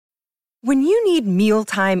When you need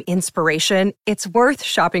mealtime inspiration, it's worth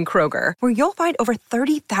shopping Kroger, where you'll find over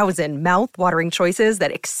 30,000 mouth-watering choices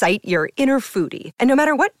that excite your inner foodie. And no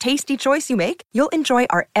matter what tasty choice you make, you'll enjoy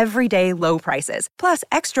our everyday low prices, plus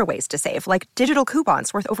extra ways to save, like digital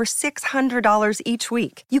coupons worth over $600 each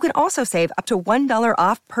week. You can also save up to $1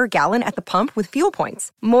 off per gallon at the pump with fuel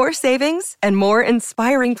points. More savings and more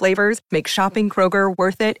inspiring flavors make shopping Kroger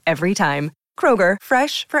worth it every time. Kroger,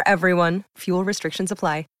 fresh for everyone. Fuel restrictions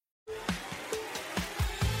apply.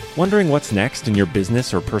 Wondering what's next in your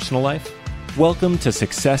business or personal life? Welcome to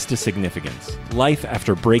Success to Significance, Life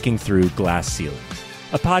After Breaking Through Glass Ceilings,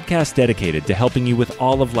 a podcast dedicated to helping you with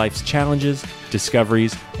all of life's challenges,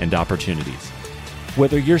 discoveries, and opportunities.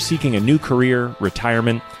 Whether you're seeking a new career,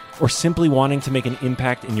 retirement, or simply wanting to make an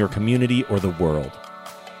impact in your community or the world.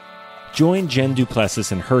 Join Jen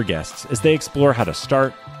Duplessis and her guests as they explore how to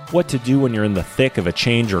start, what to do when you're in the thick of a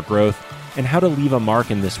change or growth, and how to leave a mark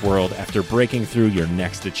in this world after breaking through your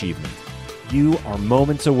next achievement. You are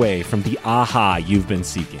moments away from the aha you've been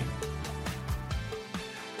seeking.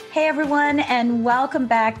 Hey everyone, and welcome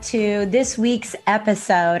back to this week's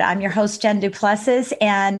episode. I'm your host, Jen Duplessis,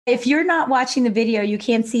 and if you're not watching the video, you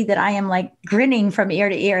can't see that I am like grinning from ear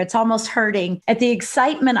to ear. It's almost hurting at the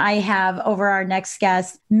excitement I have over our next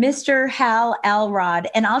guest, Mr. Hal Elrod.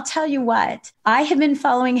 And I'll tell you what, I have been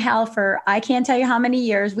following Hal for I can't tell you how many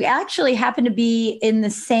years. We actually happen to be in the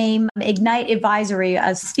same Ignite Advisory,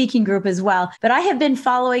 a speaking group as well. But I have been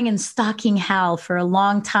following and stalking Hal for a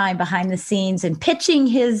long time behind the scenes and pitching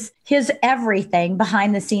his everything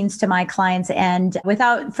behind the scenes to my clients. And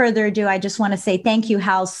without further ado, I just want to say thank you,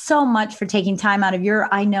 Hal, so much for taking time out of your,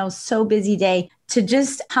 I know, so busy day to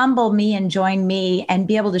just humble me and join me and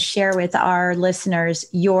be able to share with our listeners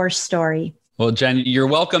your story. Well, Jen, you're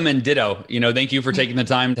welcome, and ditto. Thank you for taking the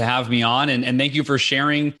time to have me on, and thank you for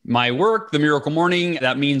sharing my work, The Miracle Morning.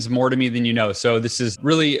 That means more to me than you know. So this is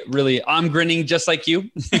really, really, I'm grinning just like you.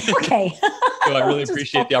 Okay. So I really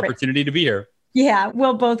appreciate the opportunity to be here. Yeah,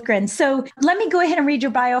 we'll both grin. So let me go ahead and read your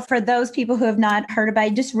bio for those people who have not heard about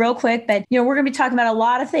it, just real quick. But, we're going to be talking about a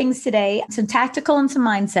lot of things today, some tactical and some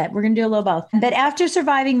mindset. We're going to do a little both. But after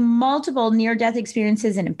surviving multiple near-death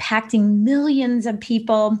experiences and impacting millions of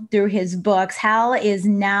people through his books, Hal is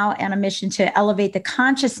now on a mission to elevate the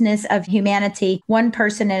consciousness of humanity, one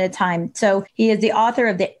person at a time. So he is the author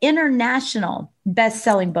of the international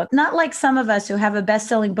best-selling book, not like some of us who have a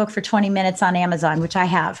best-selling book for 20 minutes on Amazon, which I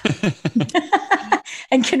have.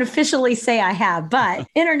 And can officially say I have, but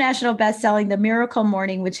international best-selling, The Miracle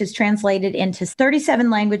Morning, which is translated into 37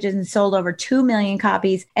 languages and sold over 2 million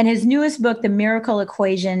copies. And his newest book, The Miracle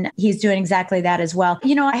Equation, he's doing exactly that as well.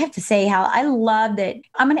 I have to say, Hal, I love that.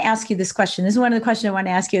 I'm going to ask you this question. This is one of the questions I want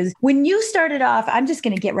to ask you is, when you started off, I'm just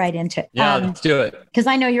going to get right into it. Yeah, let's do it. Because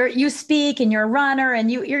I know you speak and you're a runner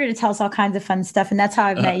and you're going to tell us all kinds of fun stuff. And that's how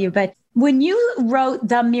I've met you. But when you wrote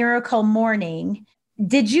The Miracle Morning,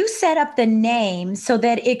 did you set up the name so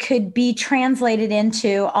that it could be translated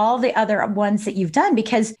into all the other ones that you've done?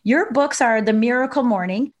 Because your books are The Miracle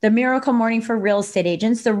Morning for real estate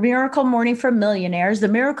agents, The Miracle Morning for millionaires, The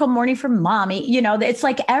Miracle Morning for mommy. It's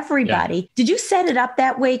like everybody. Yeah. Did you set it up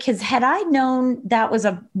that way? Because had I known that was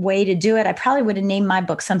a way to do it, I probably would have named my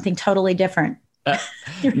book something totally different.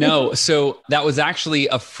 No. So that was actually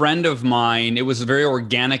a friend of mine. It was a very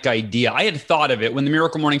organic idea. I had thought of it when The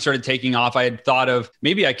Miracle Morning started taking off. I had thought of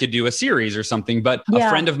maybe I could do a series or something, but a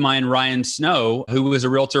friend of mine, Ryan Snow, who was a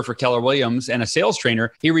realtor for Keller Williams and a sales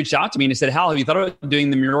trainer, he reached out to me and he said, Hal, have you thought about doing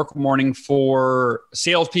The Miracle Morning for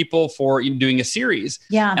salespeople, for doing a series?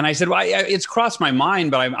 Yeah. And I said, well, it's crossed my mind,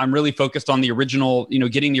 but I'm really focused on the original,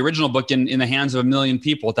 getting the original book in the hands of 1 million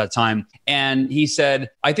people at that time. And he said,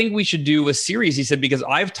 I think we should do a series. He said, because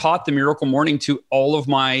I've taught The Miracle Morning to all of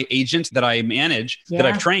my agents that I manage, that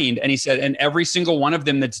I've trained. And he said, and every single one of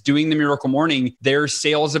them that's doing The Miracle Morning, their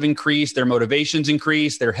sales have increased, their motivations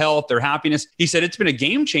increased, their health, their happiness. He said, it's been a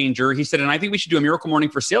game changer. He said, and I think we should do a Miracle Morning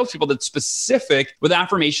for salespeople that's specific with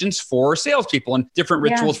affirmations for salespeople and different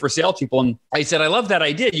rituals for salespeople. And I said, I love that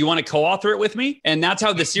idea. You want to co-author it with me? And that's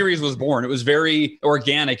how the series was born. It was very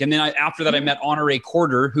organic. And then after that, I met Honore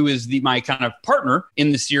Corder, who is my kind of partner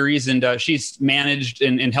in the series. And she's managed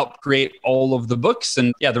and helped create all of the books.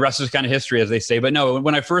 And the rest is kind of history, as they say. But no,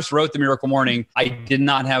 when I first wrote The Miracle Morning, I did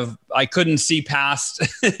not have I couldn't see past,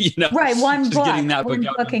 right. One book, getting that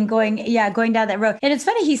book and going down that road. And it's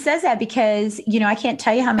funny he says that because, I can't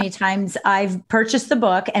tell you how many times I've purchased the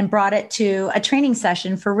book and brought it to a training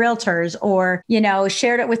session for realtors or,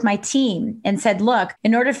 shared it with my team and said, look,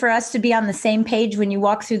 in order for us to be on the same page when you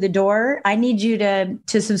walk through the door, I need you to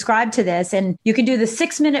subscribe to this. And you can do the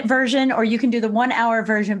 6-minute version or you can do the 1-hour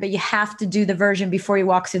version, but you have to do the version before you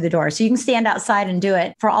walk through the door. So you can stand outside and do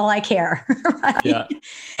it for all I care. Right? Yeah.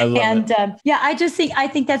 I love it. I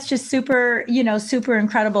think that's just super, super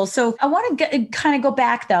incredible. So I want to kind of go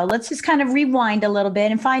back though. Let's just kind of rewind a little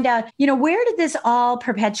bit and find out, where did this all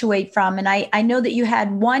perpetuate from? And I know that you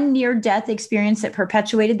had one near-death experience that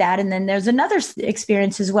perpetuated that. And then there's another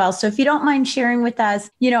experience as well. So if you don't mind sharing with us,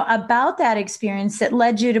 about that experience that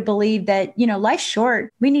led you to believe that, life's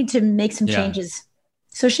short, we need to make some changes.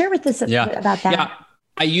 So share with us about that. Yeah.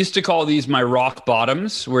 I used to call these my rock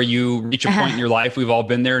bottoms, where you reach a point in your life. We've all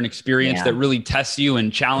been there, an experience that really tests you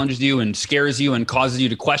and challenges you and scares you and causes you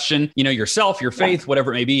to question, yourself, your faith,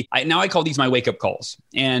 whatever it may be. Now I call these my wake up calls.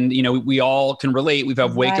 And, we all can relate. We've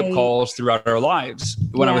had wake up calls throughout our lives.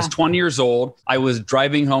 When I was 20 years old, I was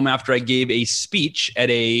driving home after I gave a speech at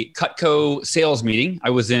a Cutco sales meeting.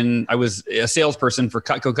 I was a salesperson for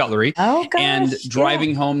Cutco Cutlery. Oh, gosh, and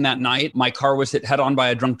driving home that night, my car was hit head on by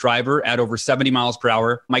a drunk driver at over 70 miles per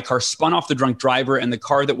hour. My car spun off the drunk driver, and the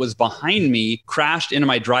car that was behind me crashed into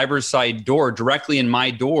my driver's side door, directly in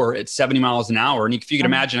my door at 70 miles an hour. And if you can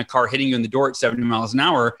imagine a car hitting you in the door at 70 miles an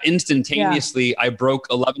hour, instantaneously, I broke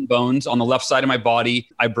 11 bones on the left side of my body.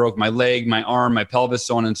 I broke my leg, my arm, my pelvis,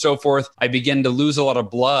 so on and so forth. I began to lose a lot of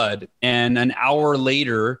blood. And an hour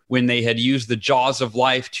later, when they had used the jaws of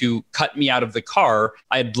life to cut me out of the car,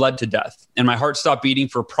 I had bled to death. And my heart stopped beating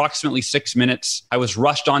for approximately 6 minutes. I was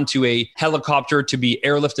rushed onto a helicopter to be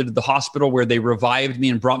airlifted to the hospital, where they revived me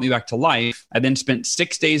and brought me back to life. I then spent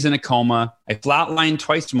 6 days in a coma. I flatlined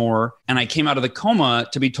twice more, and I came out of the coma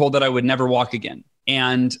to be told that I would never walk again.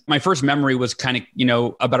 And my first memory was kind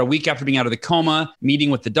of, about a week after being out of the coma, meeting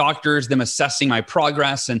with the doctors, them assessing my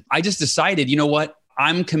progress. And I just decided, you know what?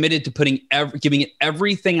 I'm committed to giving it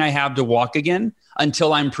everything I have to walk again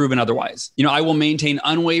until I'm proven otherwise. I will maintain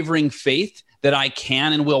unwavering faith that I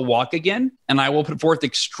can and will walk again. And I will put forth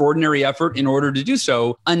extraordinary effort in order to do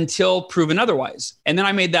so until proven otherwise. And then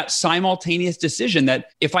I made that simultaneous decision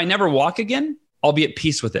that if I never walk again, I'll be at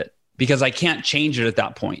peace with it, because I can't change it at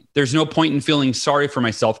that point. There's no point in feeling sorry for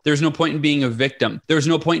myself. There's no point in being a victim. There's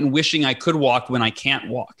no point in wishing I could walk when I can't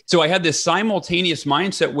walk. So I had this simultaneous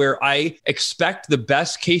mindset where I expect the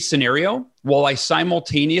best case scenario while I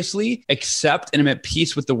simultaneously accept and am at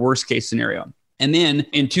peace with the worst case scenario. And then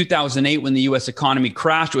in 2008, when the US economy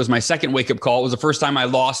crashed, it was my second wake-up call. It was the first time I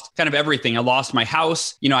lost kind of everything. I lost my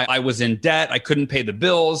house. I was in debt. I couldn't pay the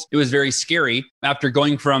bills. It was very scary after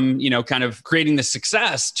going from, kind of creating the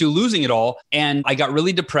success to losing it all. And I got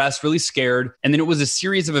really depressed, really scared. And then it was a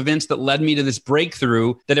series of events that led me to this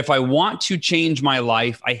breakthrough that if I want to change my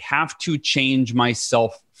life, I have to change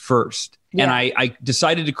myself first. Yeah. And I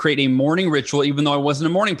decided to create a morning ritual, even though I wasn't a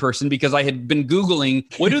morning person, because I had been Googling,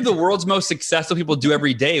 what do the world's most successful people do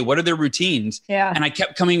every day? What are their routines? Yeah. And I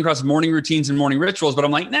kept coming across morning routines and morning rituals, but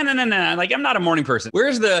I'm like, no. Like, I'm not a morning person.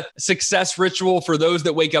 Where's the success ritual for those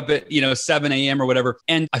that wake up at, 7 a.m. or whatever?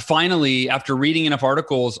 And I finally, after reading enough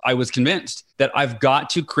articles, I was convinced that I've got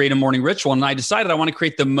to create a morning ritual. And I decided I want to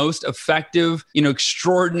create the most effective,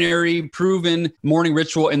 extraordinary, proven morning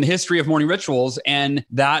ritual in the history of morning rituals. And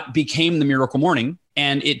that became the Miracle Morning.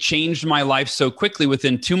 And it changed my life so quickly.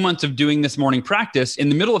 Within 2 months of doing this morning practice, in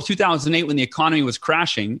the middle of 2008, when the economy was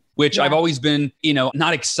crashing, which I've always been,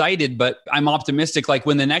 not excited, but I'm optimistic. Like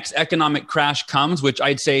when the next economic crash comes, which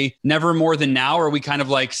I'd say never more than now, are we kind of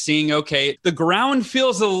like seeing, okay, the ground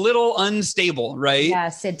feels a little unstable, right?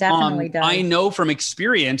 Yes, it definitely does. I know from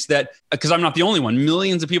experience that, because I'm not the only one,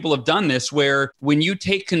 millions of people have done this, where when you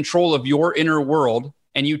take control of your inner world,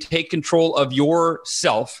 and you take control of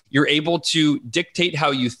yourself, you're able to dictate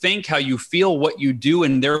how you think, how you feel, what you do,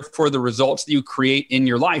 and therefore the results that you create in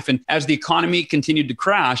your life. And as the economy continued to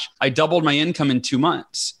crash, I doubled my income in 2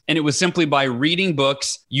 months. And it was simply by reading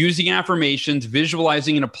books, using affirmations,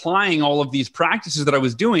 visualizing, and applying all of these practices that I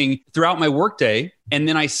was doing throughout my workday. And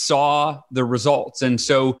then I saw the results. And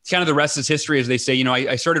so kind of the rest is history, as they say.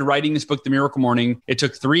 I started writing this book, The Miracle Morning. It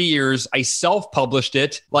took 3 years. I self-published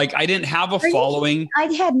it. Like, I didn't have a following. I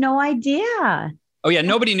had no idea. Oh yeah.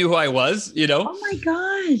 Nobody knew who I was, Oh my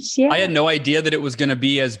gosh. Yeah. I had no idea that it was going to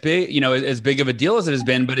be as big, as big of a deal as it has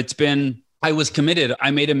been, but it's been I was committed.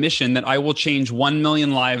 I made a mission that I will change 1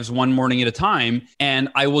 million lives one morning at a time. And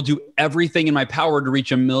I will do everything in my power to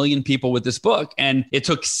reach 1 million people with this book. And it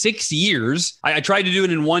took 6 years. I tried to do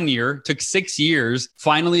it in 1 year. It took 6 years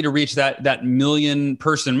finally to reach that million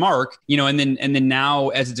person mark, and then now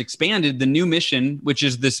as it's expanded, the new mission, which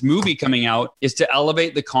is this movie coming out, is to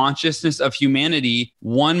elevate the consciousness of humanity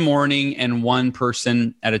one morning and one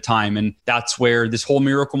person at a time. And that's where this whole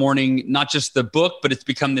Miracle Morning, not just the book, but it's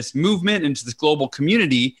become this movement into this global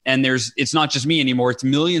community. And it's not just me anymore. It's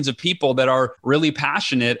millions of people that are really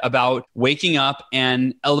passionate about waking up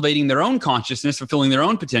and elevating their own consciousness, fulfilling their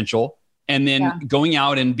own potential, and then going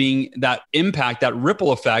out and being that impact, that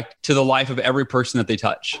ripple effect to the life of every person that they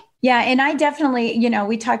touch. Yeah. And I definitely,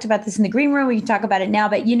 we talked about this in the green room. We can talk about it now,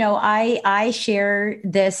 but I share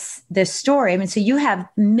this story. I mean, so you have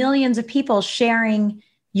millions of people sharing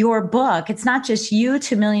your book. It's not just you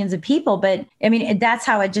to millions of people, but I mean, that's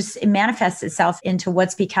how it manifests itself into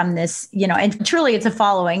what's become this, and truly it's a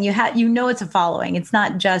following. It's a following. It's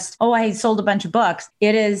not just, oh, I sold a bunch of books.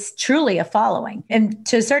 It is truly a following, and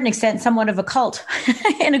to a certain extent, somewhat of a cult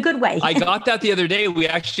in a good way. I got that the other day. We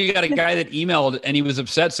actually got a guy that emailed and he was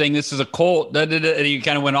upset saying this is a cult. And he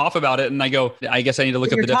kind of went off about it. And I go, I guess I need to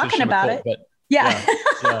look up the definition of a cult. But yeah.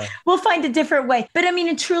 We'll find a different way. But I mean,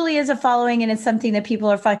 it truly is a following, and it's something that people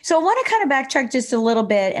are following. So I want to kind of backtrack just a little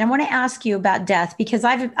bit. And I want to ask you about death, because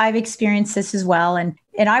I've experienced this as well. And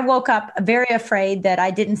I woke up very afraid that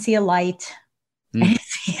I didn't see a light. I didn't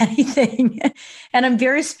see anything. And I'm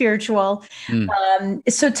very spiritual.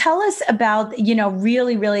 So tell us about,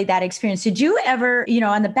 really, really that experience. Did you ever,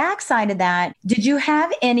 on the backside of that, did you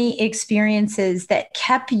have any experiences that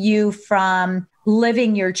kept you from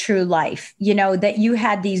living your true life, that you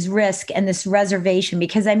had these risks and this reservation?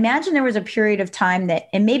 Because I imagine there was a period of time that,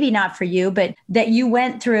 and maybe not for you, but that you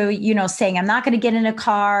went through, saying, I'm not going to get in a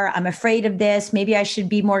car. I'm afraid of this. Maybe I should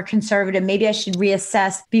be more conservative. Maybe I should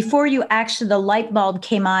reassess, before you actually, the light bulb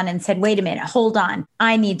came on and said, wait a minute, hold on.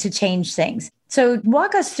 I need to change things. So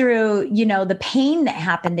walk us through, the pain that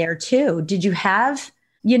happened there too. Did you have,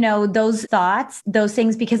 those thoughts, those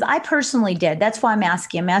things? Because I personally did. That's why I'm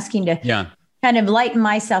asking to kind of lighten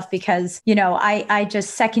myself, because, I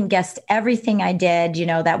just second guessed everything I did,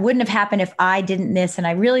 that wouldn't have happened if I didn't this. And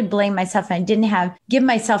I really blame myself, and I didn't give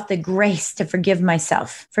myself the grace to forgive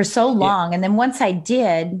myself for so long. Yeah. And then once I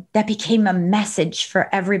did, that became a message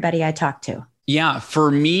for everybody I talked to. Yeah,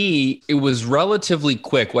 for me, it was relatively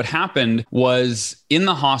quick. What happened was in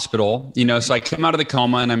the hospital, so I come out of the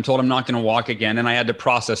coma and I'm told I'm not going to walk again. And I had to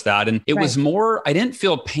process that. And it was more, I didn't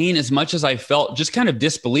feel pain as much as I felt just kind of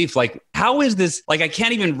disbelief. Like, how is this? Like, I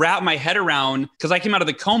can't even wrap my head around, because I came out of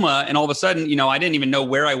the coma and all of a sudden, I didn't even know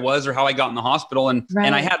where I was or how I got in the hospital. And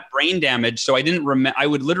I had brain damage. So I didn't remember. I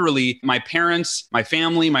would literally, my parents, my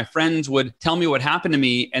family, my friends would tell me what happened to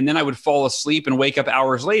me. And then I would fall asleep and wake up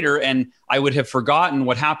hours later, and I would have forgotten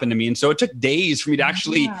what happened to me. And so it took days for me to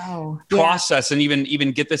actually process and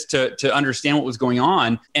even get this to understand what was going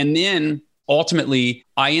on. And then ultimately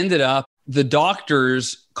I ended up, the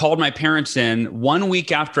doctors called my parents in 1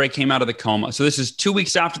 week after I came out of the coma. So this is 2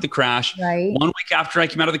 weeks after the crash, 1 week after I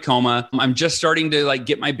came out of the coma. I'm just starting to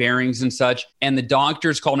get my bearings and such. And the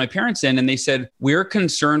doctors called my parents in and they said, we're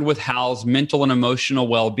concerned with Hal's mental and emotional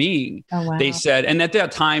well-being. Oh, wow. They said, and at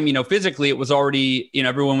that time, physically it was already,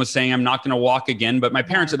 everyone was saying, I'm not going to walk again. But my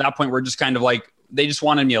parents at that point were just kind of they just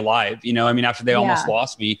wanted me alive, after they almost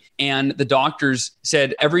lost me. And the doctors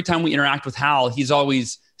said, every time we interact with Hal, he's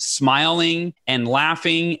always smiling and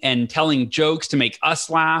laughing and telling jokes to make us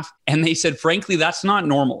laugh. And they said, frankly, that's not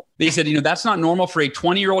normal. They said, that's not normal for a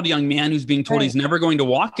 20-year-old young man who's being told he's never going to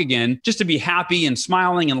walk again, just to be happy and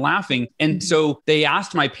smiling and laughing. And so they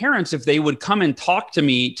asked my parents if they would come and talk to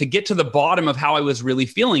me to get to the bottom of how I was really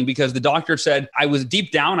feeling, because the doctor said I was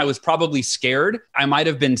deep down, I was probably scared. I might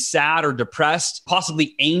have been sad or depressed,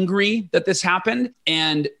 possibly angry that this happened.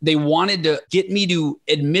 And they wanted to get me to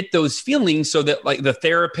admit those feelings so that the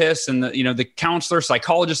therapists and the counselor,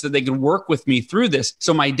 psychologist, that they could work with me through this.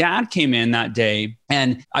 So my dad came in that day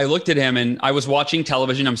and I looked at him and I was watching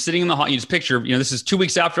television. I'm sitting in the you just picture, this is 2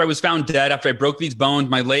 weeks after I was found dead, after I broke these bones.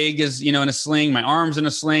 My leg is, in a sling, my arm's in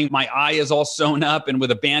a sling, my eye is all sewn up and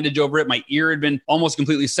with a bandage over it. My ear had been almost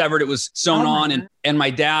completely severed. It was sewn on. And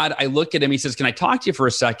my dad, I look at him, he says, can I talk to you for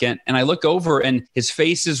a second? And I look over and his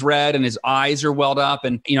face is red and his eyes are welled up.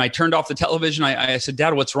 And, I turned off the television. I said,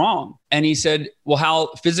 Dad, what's wrong? And he said, well,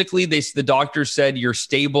 Hal, physically, the doctor said you're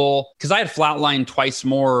stable. Because I had flatlined twice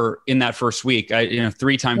more in that first week,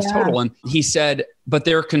 3 times total. And he said, but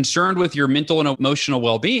they're concerned with your mental and emotional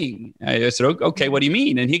well-being. I said, okay, what do you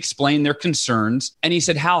mean? And he explained their concerns. And he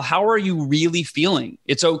said, Hal, how are you really feeling?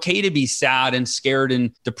 It's okay to be sad and scared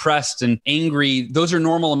and depressed and angry. Those are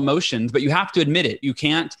normal emotions, but you have to admit it. You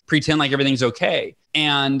can't pretend like everything's okay.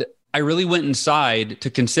 And I really went inside to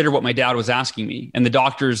consider what my dad was asking me and the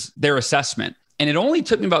doctors, their assessment. And it only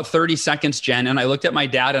took me about 30 seconds, Jen. And I looked at my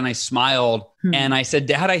dad and I smiled and I said,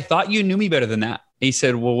 Dad, I thought you knew me better than that. He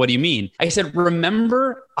said, well, what do you mean? I said,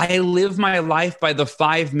 remember, I live my life by the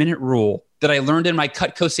 5-minute rule that I learned in my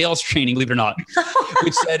Cutco sales training, believe it or not,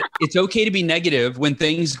 which said it's okay to be negative when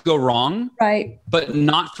things go wrong, right? But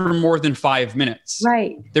not for more than 5 minutes.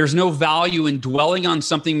 Right. There's no value in dwelling on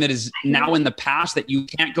something that is now in the past that you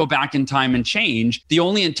can't go back in time and change. The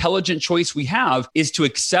only intelligent choice we have is to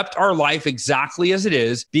accept our life exactly as it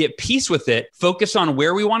is, be at peace with it, focus on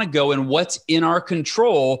where we want to go and what's in our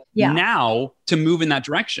control now to move in that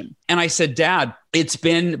direction. And I said, Dad, it's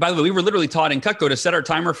been, by the way, we were literally taught in Cutco to set our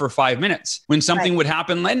timer for 5 minutes when something would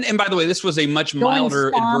happen. And by the way, this was a much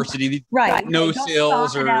milder adversity, no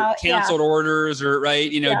sales or canceled orders or,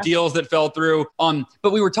 deals that fell through.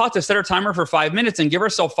 But we were taught to set our timer for 5 minutes and give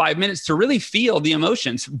ourselves 5 minutes to really feel the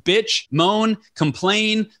emotions, bitch, moan,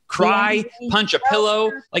 complain, cry, punch a pillow,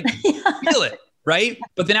 feel it. Right.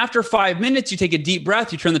 But then after 5 minutes, you take a deep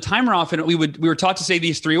breath, you turn the timer off, and we were taught to say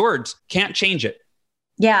these 3 words: can't change it.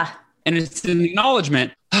 Yeah. And it's an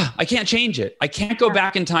acknowledgement. I can't change it. I can't go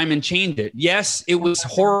back in time and change it. Yes, it was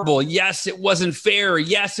horrible. Yes, it wasn't fair.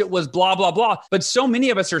 Yes, it was blah, blah, blah. But so many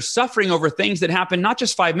of us are suffering over things that happened not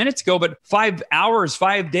just 5 minutes ago, but 5 hours,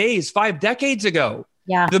 5 days, 5 decades ago.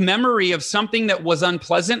 Yeah. The memory of something that was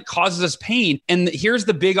unpleasant causes us pain. And here's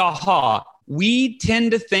the big aha. We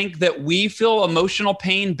tend to think that we feel emotional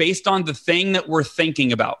pain based on the thing that we're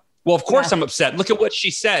thinking about. Well, of course I'm upset. Look at what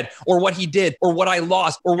she said or what he did or what I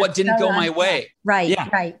lost or what didn't go my way. Right. Yeah.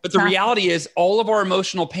 Right. But the reality is all of our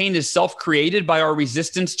emotional pain is self-created by our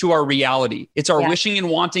resistance to our reality. It's our wishing and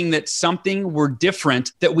wanting that something were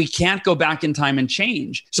different that we can't go back in time and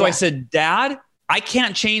change. So I said, Dad, I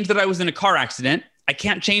can't change that I was in a car accident. I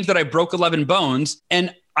can't change that I broke 11 bones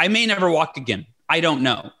and I may never walk again. I don't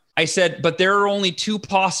know. I said, but there are only 2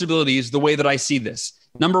 possibilities the way that I see this.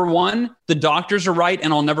 Number 1, the doctors are right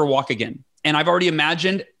and I'll never walk again. And I've already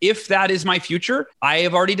imagined if that is my future, I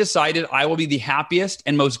have already decided I will be the happiest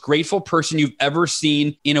and most grateful person you've ever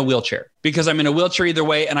seen in a wheelchair because I'm in a wheelchair either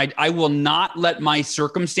way. And I will not let my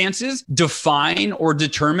circumstances define or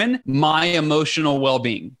determine my emotional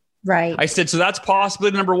well-being. Right. I said, so that's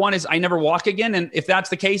possibility number 1 is I never walk again. And if that's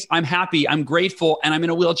the case, I'm happy, I'm grateful, and I'm in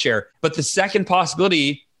a wheelchair. But the second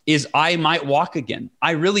possibility is I might walk again.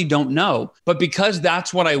 I really don't know. But because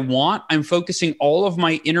that's what I want, I'm focusing all of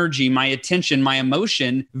my energy, my attention, my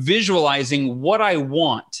emotion, visualizing what I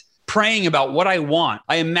want, praying about what I want.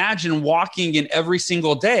 I imagine walking again every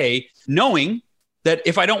single day, knowing that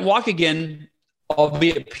if I don't walk again, I'll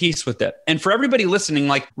be at peace with it. And for everybody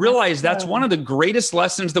listening, realize that's one of the greatest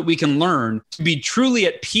lessons that we can learn to be truly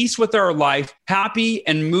at peace with our life, happy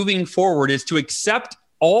and moving forward is to accept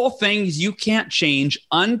all things you can't change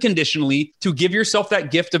unconditionally, to give yourself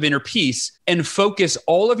that gift of inner peace and focus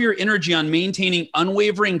all of your energy on maintaining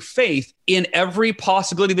unwavering faith in every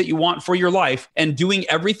possibility that you want for your life and doing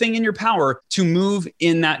everything in your power to move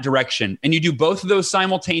in that direction. And you do both of those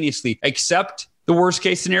simultaneously. Accept the worst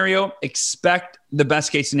case scenario, expect the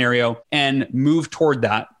best case scenario, and move toward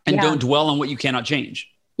that. And don't dwell on what you cannot change.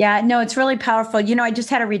 Yeah, no, it's really powerful. I just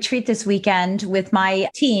had a retreat this weekend with my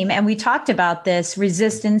team, and we talked about this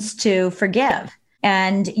resistance to forgive.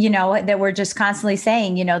 And, that we're just constantly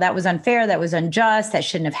saying, that was unfair, that was unjust, that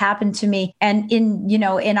shouldn't have happened to me. And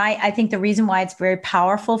I think the reason why it's very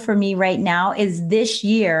powerful for me right now is this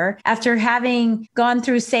year, after having gone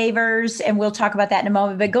through Savers, and we'll talk about that in a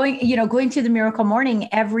moment, but going through the Miracle Morning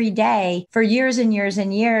every day for years and years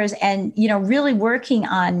and years, and, really working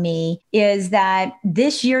on me is that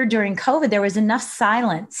this year during COVID, there was enough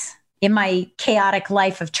silence in my chaotic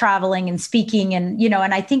life of traveling and speaking. And,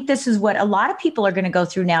 and I think this is what a lot of people are going to go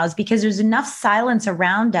through now is because there's enough silence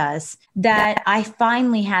around us that I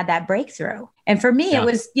finally had that breakthrough. And for me, it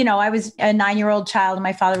was, I was a 9-year-old child and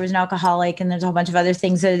my father was an alcoholic and there's a whole bunch of other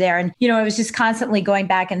things that are there. And, I was just constantly going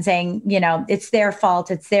back and saying, it's their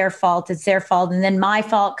fault, it's their fault, it's their fault. And then my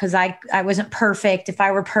fault because I wasn't perfect. If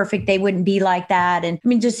I were perfect, they wouldn't be like that. And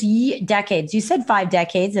just decades. You said 5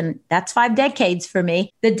 decades and that's 5 decades for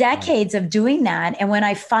me. The decades of doing that. And when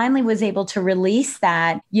I finally was able to release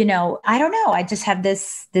that, I don't know, I just have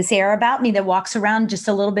this air about me that walks around just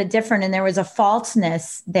a little bit different. And there was a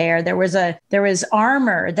falseness there. There was there was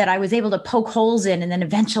armor that I was able to poke holes in and then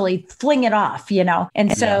eventually fling it off,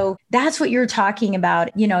 And so that's what you're talking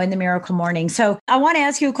about, in the Miracle Morning. So I want to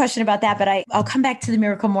ask you a question about that, but I'll come back to the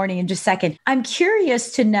Miracle Morning in just a second. I'm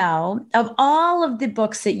curious to know, of all of the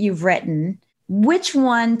books that you've written, which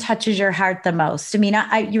one touches your heart the most? I mean,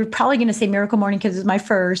 you're probably going to say Miracle Morning because it's my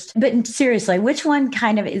first, but seriously, which one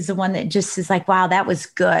kind of is the one that just is like, wow, that was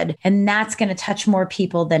good. And that's going to touch more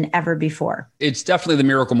people than ever before? It's definitely the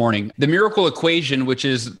Miracle Morning. The Miracle Equation, which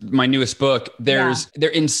is my newest book, there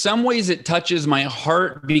in some ways it touches my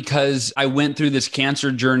heart because I went through this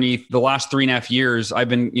cancer journey the last 3.5 years. I've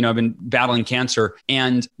been battling cancer,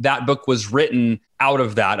 and that book was written out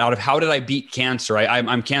of how did I beat cancer?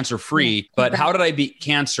 I'm cancer free, but how did I beat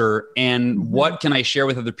cancer, and what can I share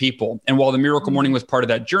with other people? And while the Miracle Morning was part of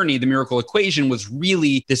that journey, the Miracle Equation was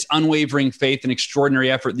really this unwavering faith and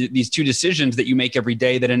extraordinary effort, these 2 decisions that you make every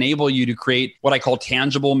day that enable you to create what I call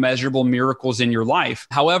tangible, measurable miracles in your life.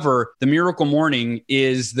 However, the Miracle Morning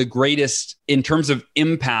is the greatest in terms of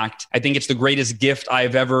impact. I think it's the greatest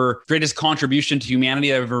greatest contribution to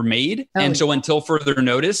humanity I've ever made. And so until further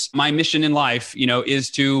notice, my mission in life, is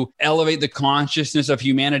to elevate the consciousness of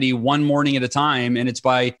humanity one morning at a time. And it's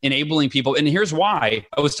by enabling people. And here's why.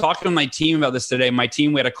 I was talking to my team about this today. My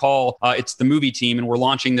team, we had a call, it's the movie team, and we're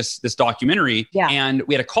launching this documentary. Yeah. And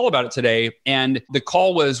we had a call about it today. And the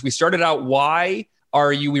call was, we started out,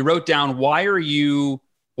 we wrote down,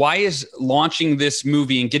 why is launching this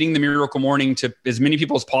movie and getting the Miracle Morning to as many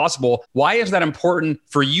people as possible, why is that important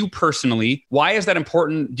for you personally? Why is that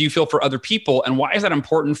important, do you feel, for other people? And why is that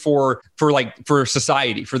important for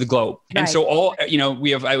society, for the globe? Right. And so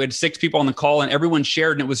I had 6 people on the call, and everyone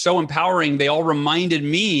shared, and it was so empowering. They all reminded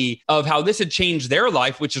me of how this had changed their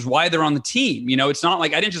life, which is why they're on the team. It's not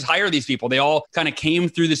like I didn't just hire these people. They all kind of came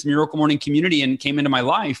through this Miracle Morning community and came into my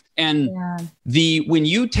life. And when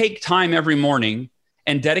you take time every morning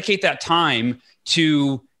and dedicate that time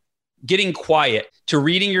to getting quiet, to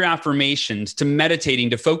reading your affirmations, to meditating,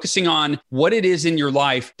 to focusing on what it is in your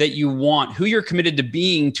life that you want, who you're committed to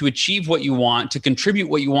being, to achieve what you want, to contribute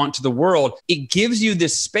what you want to the world, it gives you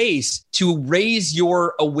this space to raise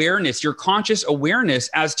your awareness, your conscious awareness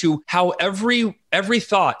as to how every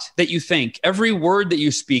thought that you think, every word that you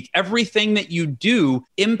speak, everything that you do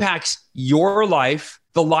impacts your life,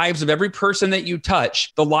 the lives of every person that you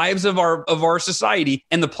touch, the lives of our society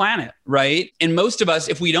and the planet, right? And most of us,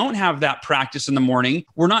 if we don't have that practice in the morning,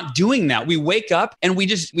 we're not doing that. We wake up and we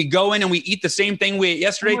go in and we eat the same thing we ate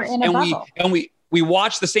yesterday, and we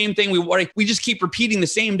watch the same thing. We just keep repeating the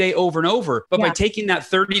same day over and over. But by taking that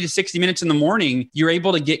 30 to 60 minutes in the morning, you're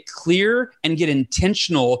able to get clear and get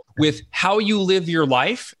intentional with how you live your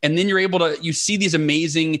life. And then you see these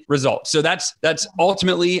amazing results. So that's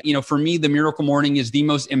ultimately, for me, the Miracle Morning is the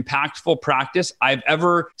most impactful practice I've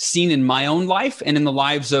ever seen in my own life and in the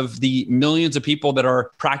lives of the millions of people that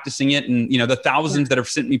are practicing it, and, the thousands that have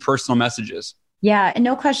sent me personal messages. Yeah,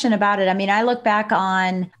 no question about it. I mean, I look back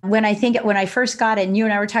on when I first got it, and you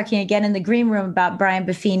and I were talking again in the green room about Brian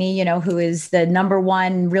Buffini, who is the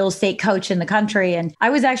 #1 real estate coach in the country. And I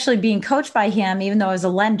was actually being coached by him, even though I was a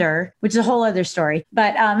lender, which is a whole other story.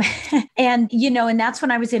 But, and that's when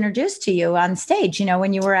I was introduced to you on stage,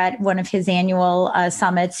 when you were at one of his annual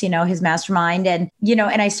summits, his mastermind. And,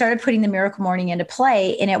 and I started putting the Miracle Morning into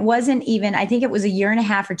play. And it wasn't even, I think it was 1.5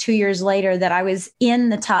 years or 2 years later that I was in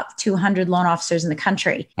the top 200 loan officers in the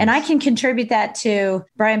country. And I can contribute that to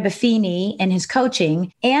Brian Buffini and his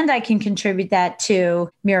coaching. And I can contribute that to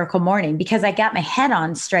Miracle Morning because I got my head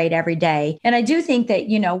on straight every day. And I do think that,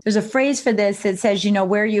 there's a phrase for this that says,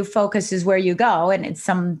 where you focus is where you go. And it's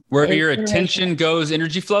wherever your attention goes,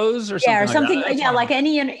 energy flows, or something. Yeah, or something. Like that. Yeah, like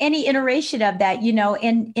any iteration of that,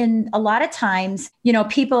 and a lot of times,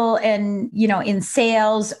 people in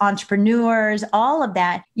sales, entrepreneurs, all of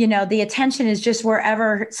that, the attention is just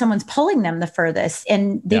wherever someone's pulling them the furthest.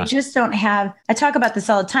 And they just don't have, I talk about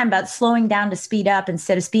this all the time about slowing down to speed up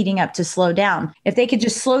instead of speeding up to slow down. If they could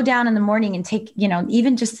just slow down in the morning and take,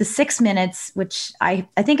 even just the 6 minutes, which I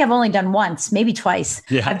think I've only done once, maybe twice.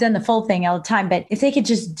 Yeah. I've done the full thing all the time. But if they could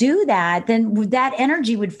just do that, then that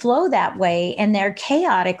energy would flow that way. And their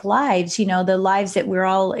chaotic lives, the lives that we're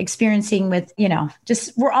all experiencing with,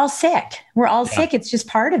 we're all sick. We're all sick. It's just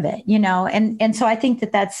part of it, and so I think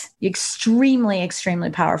that that's extremely,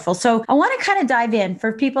 extremely powerful. So I want to kind of dive in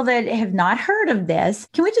for people that have not heard of this.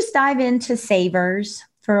 Can we just dive into savers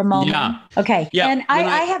for a moment? Yeah. Okay. Yeah. And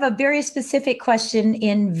I have a very specific question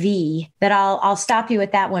in V that I'll stop you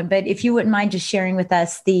at that one. But if you wouldn't mind just sharing with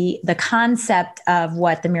us the concept of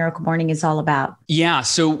what the Miracle Morning is all about. Yeah.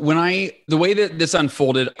 So the way that this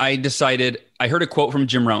unfolded, I decided I heard a quote from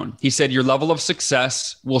Jim Rohn. He said, your level of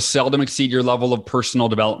success will seldom exceed your level of personal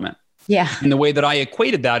development. Yeah. And the way that I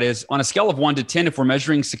equated that is on a scale of 1 to 10, if we're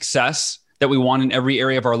measuring success that we want in every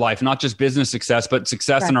area of our life, not just business success, but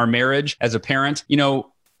success in our marriage as a parent,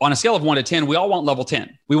 on a scale of 1 to 10, we all want level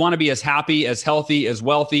 10. We want to be as happy, as healthy, as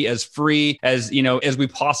wealthy, as free as we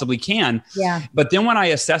possibly can. Yeah. But then when I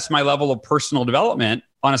assess my level of personal development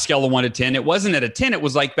on a scale of 1 to 10, it wasn't at a 10. It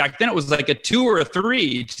was like, back then it was like a 2 or a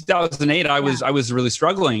 3. 2008, I was really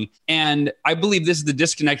struggling. And I believe this is the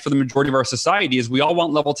disconnect for the majority of our society is we all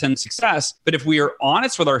want level 10 success. But if we are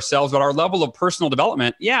honest with ourselves about our level of personal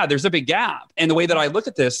development, there's a big gap. And the way that I look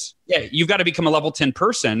at this, you've got to become a level 10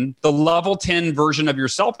 person, the level 10 version of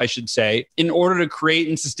yourself, I should say, in order to create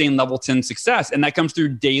and sustain level 10 success. And that comes through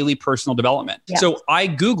daily personal development. Yeah. So I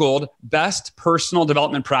Googled best personal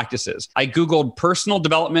development practices. I Googled personal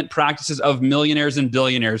development practices of millionaires and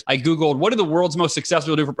billionaires. I Googled what are the world's most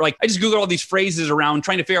successful people do I just Googled all these phrases around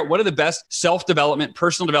trying to figure out what are the best self-development,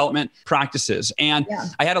 personal development practices. And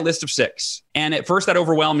I had a list of 6. And at first that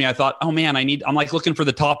overwhelmed me. I thought, oh man, I'm like looking for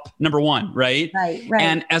the top number 1, right? Right.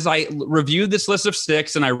 And as I reviewed this list of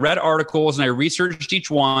 6 and I read articles and I researched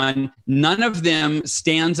each one, none of them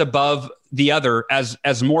stands above the other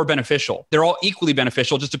as more beneficial. They're all equally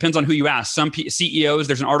beneficial. Just depends on who you ask. Some CEOs,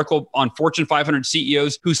 there's an article on Fortune 500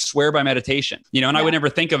 CEOs who swear by meditation, and I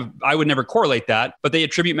would never correlate that, but they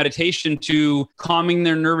attribute meditation to calming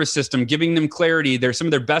their nervous system, giving them clarity. There's some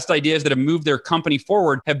of their best ideas that have moved their company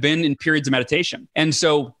forward have been in periods of meditation. And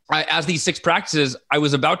so as these 6 practices, I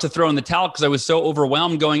was about to throw in the towel because I was so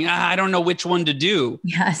overwhelmed going, I don't know which one to do.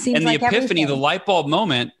 Yeah, seems and the like epiphany, everything. the light bulb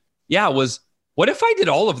moment, was what if I did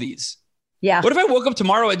all of these? Yeah. What if I woke up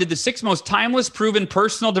tomorrow and did the 6 most timeless, proven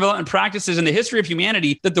personal development practices in the history of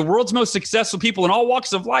humanity that the world's most successful people in all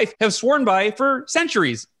walks of life have sworn by for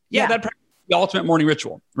centuries? That practice is the ultimate morning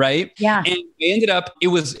ritual, right? Yeah. And I ended up, it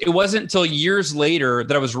wasn't until years later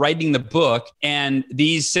that I was writing the book, and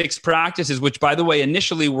these 6 practices, which by the way,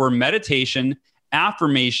 initially were meditation,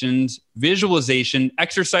 affirmations, visualization,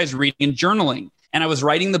 exercise, reading, and journaling. And I was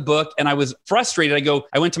writing the book and I was frustrated.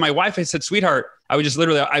 I went to my wife. I said, sweetheart,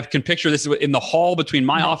 I can picture this in the hall between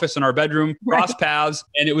my office and our bedroom, cross paths.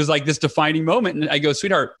 And it was like this defining moment. And I go,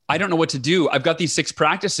 sweetheart, I don't know what to do. I've got these 6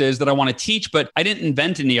 practices that I want to teach, but I didn't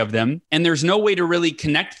invent any of them. And there's no way to really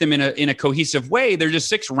connect them in a cohesive way. They're just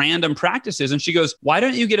 6 random practices. And she goes, why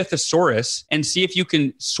don't you get a thesaurus and see if you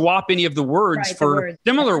can swap any of the words for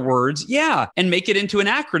similar words? Yeah. And make it into an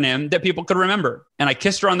acronym that people could remember. And I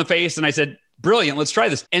kissed her on the face and I said, brilliant, let's try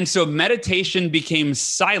this. And so meditation became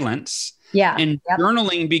silence. Yeah. And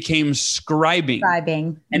journaling became scribing.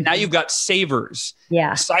 And now you've got savers.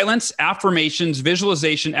 Yeah. Silence, affirmations,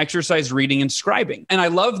 visualization, exercise, reading, and scribing. And I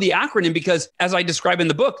love the acronym because as I describe in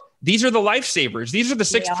the book, these are the lifesavers. These are the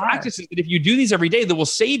 6 practices that if you do these every day, that will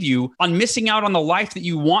save you on missing out on the life that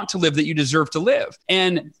you want to live, that you deserve to live.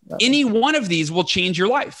 And any one of these will change your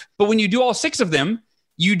life. But when you do all 6 of them,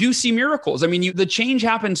 you do see miracles. I mean, the change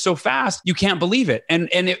happens so fast, you can't believe it. And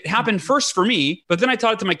it happened first for me, but then I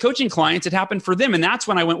taught it to my coaching clients. It happened for them. And that's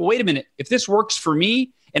when I went, well, wait a minute, if this works for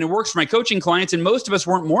me, and it works for my coaching clients, and most of us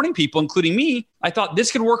weren't morning people, including me, I thought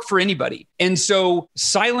this could work for anybody. And so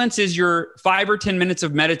silence is your 5 or 10 minutes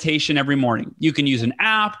of meditation every morning. You can use an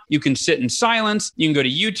app, you can sit in silence, you can go to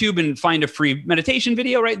YouTube and find a free meditation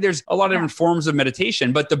video, right? There's a lot of different forms of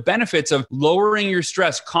meditation, but the benefits of lowering your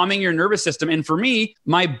stress, calming your nervous system. And for me,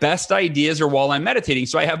 my best ideas are while I'm meditating.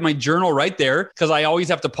 So I have my journal right there because I always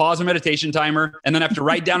have to pause a meditation timer and then I have to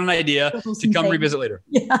write down an idea to come revisit later.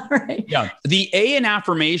 Yeah, right. Yeah. The A in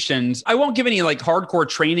affirmations, I won't give any like hardcore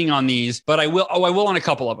training on these, but I will on a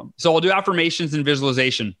couple of them. So I'll do affirmations and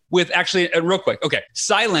visualization with actually real quick. Okay.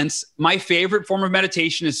 Silence. My favorite form of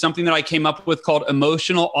meditation is something that I came up with called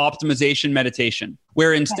emotional optimization meditation,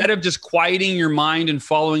 where instead of just quieting your mind and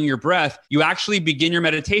following your breath, you actually begin your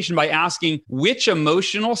meditation by asking, which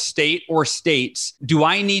emotional state or states do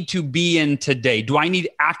I need to be in today? Do I need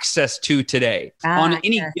access to today? On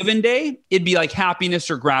any given day, it'd be like happiness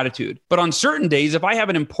or gratitude. But on certain days, if I have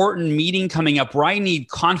an important meeting coming up where I need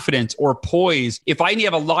confidence or poise, if I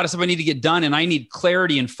have a lot of stuff I need to get done and I need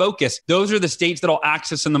clarity and focus, those are the states that I'll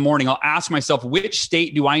access in the morning. I'll ask myself, which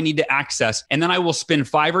state do I need to access? And then I will spend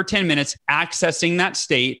 5 or 10 minutes accessing that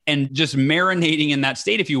state and just marinating in that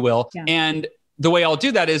state, if you will. Yeah. And the way I'll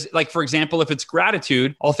do that is like, for example, if it's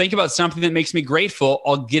gratitude, I'll think about something that makes me grateful.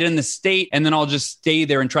 I'll get in the state and then I'll just stay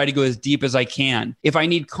there and try to go as deep as I can. If I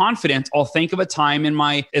need confidence, I'll think of a time in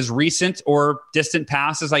my as recent or distant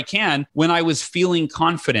past as I can when I was feeling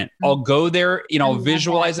confident. I'll go there, I'll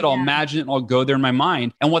visualize it, I'll imagine it, and I'll go there in my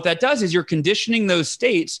mind. And what that does is you're conditioning those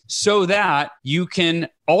states so that you can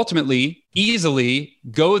ultimately easily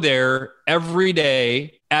go there every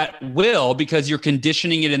day at will, because you're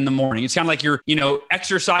conditioning it in the morning. It's kind of like your,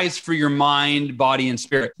 exercise for your mind, body, and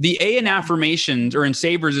spirit. The A in affirmations or in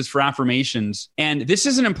Savers is for affirmations. And this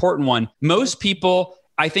is an important one. Most people,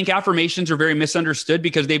 I think affirmations are very misunderstood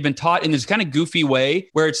because they've been taught in this kind of goofy way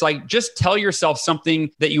where it's like, just tell yourself something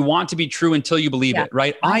that you want to be true until you believe it,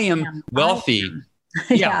 right? I am wealthy.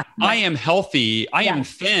 I am healthy. I am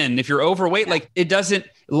thin. If you're overweight,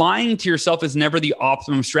 lying to yourself is never the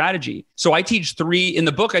optimum strategy. So I teach in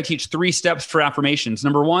the book, I teach 3 steps for affirmations.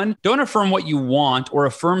 Number 1, don't affirm what you want or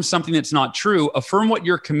affirm something that's not true. Affirm what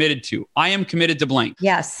you're committed to. I am committed to blank.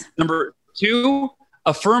 Yes. Number 2,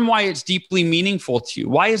 affirm why it's deeply meaningful to you.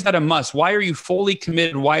 Why is that a must? Why are you fully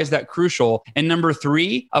committed? Why is that crucial? And number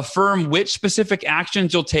 3, affirm which specific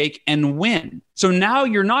actions you'll take and when. So now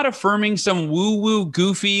you're not affirming some woo-woo,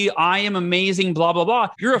 goofy, I am amazing, blah, blah, blah.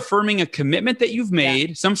 You're affirming a commitment that you've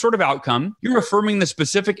made, some sort of outcome. You're affirming the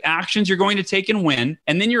specific actions you're going to take and when.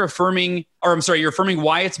 And then you're affirming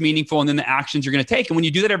why it's meaningful and then the actions you're going to take. And when you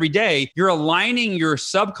do that every day, you're aligning your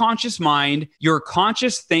subconscious mind, your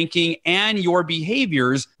conscious thinking, and your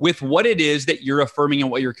behaviors with what it is that you're affirming and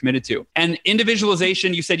what you're committed to. And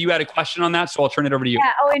individualization, you said you had a question on that, so I'll turn it over to you.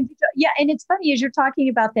 And it's funny as you're talking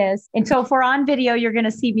about this. And so if we're on video, you're going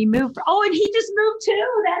to see me move. Oh, and he just moved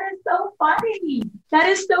too. That is so funny. That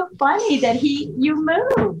is so funny that you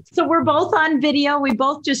moved. So we're both on video. We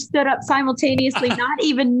both just stood up simultaneously, not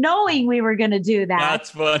even knowing we were going to do that.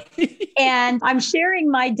 That's funny. And I'm sharing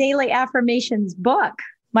my daily affirmations book.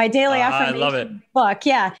 My daily affirmation I love it. book.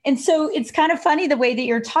 Yeah. And so it's kind of funny the way that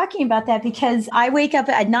you're talking about that, because I wake up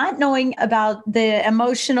not knowing about the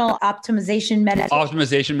emotional optimization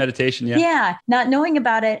meditation. Yeah. Yeah. Not knowing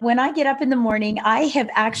about it. When I get up in the morning, I have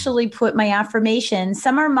actually put my affirmations.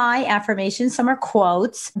 Some are my affirmations, some are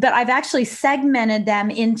quotes, but I've actually segmented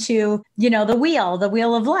them into, the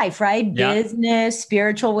wheel of life, right? Yeah. Business,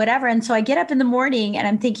 spiritual, whatever. And so I get up in the morning and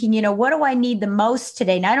I'm thinking, what do I need the most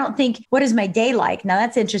today? And I don't think, what is my day like? Now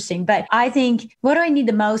that's interesting. But I think, what do I need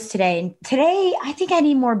the most today? And today, I think I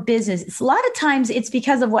need more business. It's a lot of times it's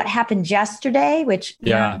because of what happened yesterday, which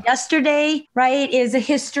yesterday, right, is a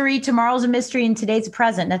history. Tomorrow's a mystery and today's a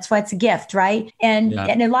present. That's why it's a gift, right? And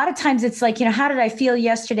a lot of times it's like, how did I feel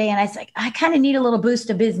yesterday? And I was like, I kind of need a little boost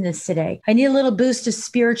of business today. I need a little boost of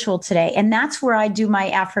spiritual today. And that's where I do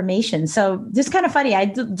my affirmations. So just kind of funny. I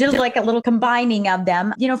did like a little combining of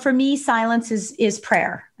them. For me, silence is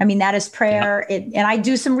prayer. I mean, that is prayer. And I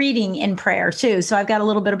do some reading in prayer too. So I've got a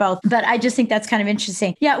little bit of both, but I just think that's kind of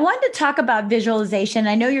interesting. Yeah. I wanted to talk about visualization.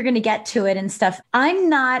 I know you're going to get to it and stuff. I'm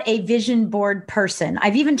not a vision board person.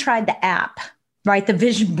 I've even tried the app, right? The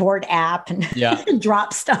vision board app and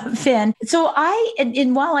drop stuff in. So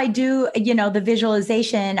while I do, the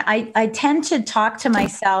visualization, I tend to talk to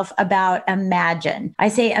myself about imagine. I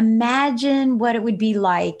say, imagine what it would be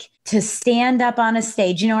like to stand up on a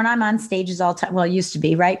stage, and I'm on stages all the time. Well, it used to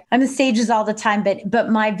be, right? I'm on stages all the time,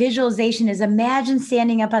 but my visualization is imagine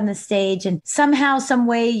standing up on the stage and somehow, some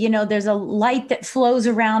way, there's a light that flows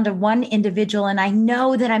around of one individual. And I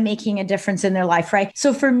know that I'm making a difference in their life, right?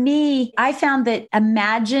 So for me, I found that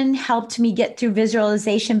imagine helped me get through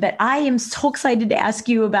visualization, but I am so excited to ask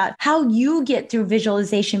you about how you get through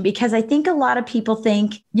visualization, because I think a lot of people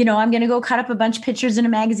think, I'm going to go cut up a bunch of pictures in a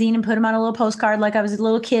magazine and put them on a little postcard like I was a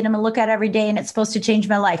little kid. I'm going to look at every day and it's supposed to change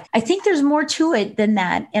my life. I think there's more to it than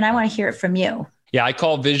that. And I want to hear it from you. Yeah, I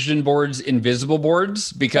call vision boards invisible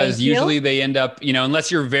boards because usually they end up,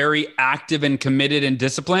 unless you're very active and committed and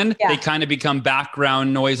disciplined, they kind of become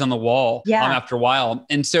background noise on the wall after a while.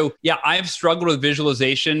 And so, I've struggled with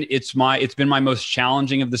visualization. It's been my most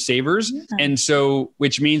challenging of the savers. Yeah. And so,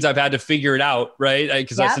 which means I've had to figure it out, right?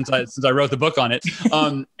 Because since I wrote the book on it.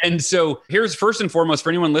 And so here's first and foremost for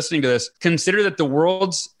anyone listening to this, consider that the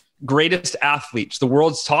world's greatest athletes, the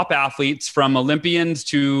world's top athletes, from Olympians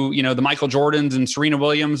to, the Michael Jordans and Serena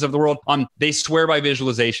Williams of the world, they swear by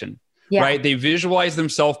visualization, right? They visualize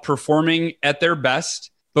themselves performing at their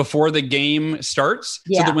best before the game starts.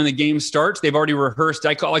 So that when the game starts, they've already rehearsed.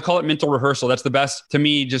 I call it mental rehearsal. That's the best, to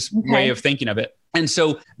me, just way of thinking of it. And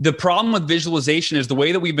so the problem with visualization is the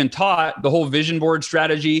way that we've been taught, the whole vision board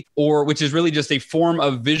strategy, which is really just a form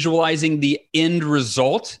of visualizing the end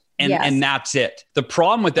result and that's it. The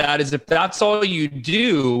problem with that is if that's all you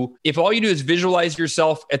do, if all you do is visualize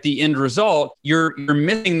yourself at the end result, you're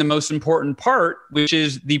missing the most important part, which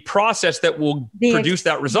is the process that will produce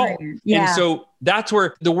that result. Yeah. And so that's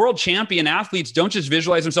where the world champion athletes don't just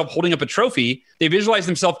visualize themselves holding up a trophy. They visualize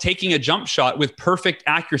themselves taking a jump shot with perfect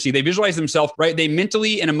accuracy. They visualize themselves, right? They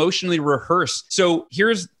mentally and emotionally rehearse. So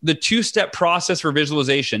here's the 2-step process for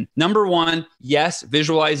visualization. Number 1, yes,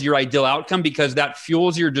 visualize your ideal outcome because that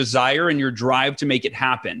fuels your desire and your drive to make it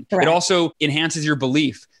happen. Correct. It also enhances your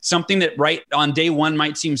belief. Something that right on day 1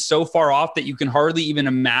 might seem so far off that you can hardly even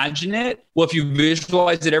imagine it. Well, if you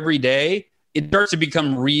visualize it every day, it starts to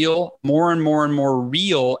become real, more and more and more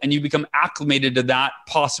real, and you become acclimated to that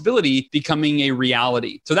possibility becoming a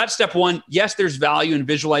reality. So that's step 1. Yes, there's value in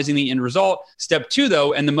visualizing the end result. Step 2,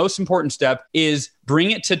 though, and the most important step is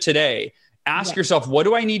bring it to today. Ask yourself, what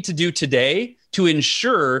do I need to do today to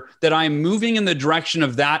ensure that I'm moving in the direction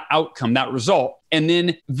of that outcome, that result? And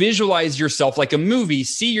then visualize yourself like a movie,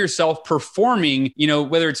 see yourself performing,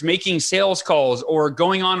 whether it's making sales calls or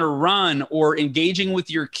going on a run or engaging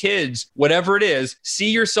with your kids, whatever it is, see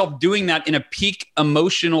yourself doing that in a peak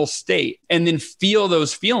emotional state and then feel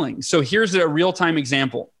those feelings. So here's a real-time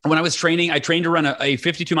example. When I was training, I trained to run a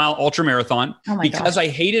 52-mile ultra marathon because I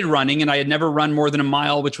hated running and I had never run more than a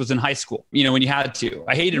mile, which was in high school, when you had to.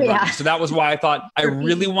 I hated running. So that was why I thought I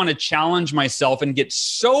really want to challenge myself and get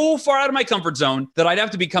so far out of my comfort zone that I'd have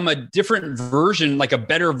to become a different version, like a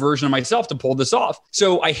better version of myself to pull this off.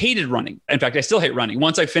 So I hated running. In fact, I still hate running.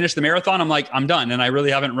 Once I finished the marathon, I'm like, I'm done. And I really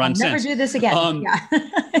haven't run since. Never do this again.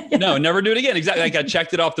 No, never do it again. Exactly. Like I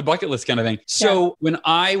checked it off the bucket list kind of thing. So when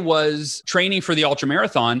I was training for the ultra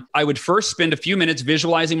marathon, I would first spend a few minutes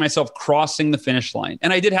visualizing myself crossing the finish line.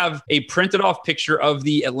 And I did have a printed off picture of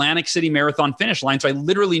the Atlantic City Marathon finish line. So I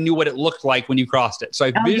literally knew what it looked like when you crossed it. So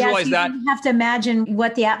I visualized that. You have to imagine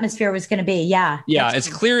what the atmosphere was going to be. Yeah. As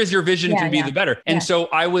clear as your vision can be, the better. And so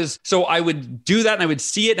I would do that and I would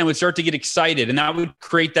see it and I would start to get excited and that would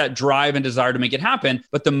create that drive and desire to make it happen.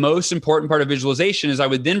 But the most important part of visualization is I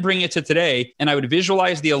would then bring it to today and I would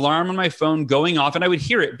visualize the alarm on my phone going off and I would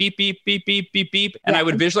hear it beep, beep, beep, beep, beep, beep. And I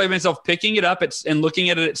would visualize myself picking it up and looking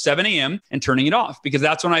at it at 7 a.m. and turning it off because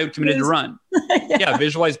that's when I would committed to run.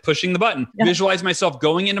 Visualize pushing the button. Visualize myself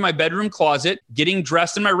going into my bedroom closet, getting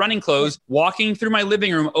dressed in my running clothes, walking through my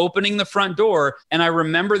living room, opening the front door. And I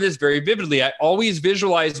remember this very vividly. I always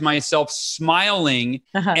visualize myself smiling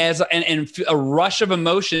as and a rush of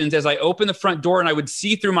emotions as I open the front door and I would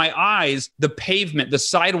see through my eyes the pavement, the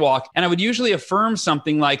sidewalk. And I would usually affirm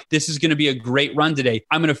something like, this is going to be a great run today.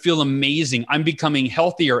 I'm going to feel amazing. I'm becoming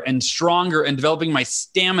healthier and stronger and developing my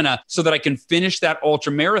stamina so that I can finish that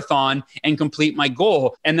ultra marathon and complete my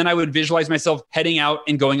goal. And then I would visualize myself heading out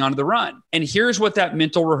and going on to the run. And here's what that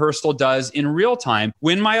mental rehearsal does in real time.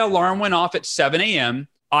 When my alarm went off at 7 a.m.,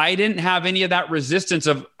 I didn't have any of that resistance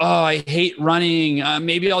of, I hate running.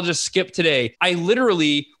 Maybe I'll just skip today. I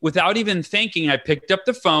literally, without even thinking, I picked up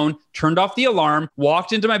the phone, turned off the alarm,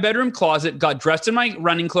 walked into my bedroom closet, got dressed in my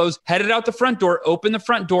running clothes, headed out the front door, opened the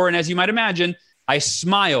front door. And as you might imagine, I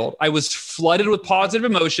smiled. I was flooded with positive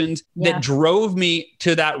emotions that drove me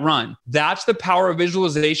to that run. That's the power of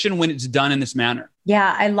visualization when it's done in this manner.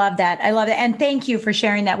 Yeah, I love that. I love it. And thank you for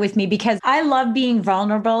sharing that with me because I love being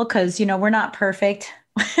vulnerable because, we're not perfect.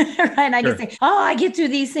 Right. And I can say, I get through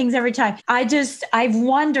these things every time. I've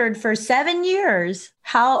wondered for 7 years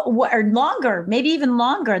or longer, maybe even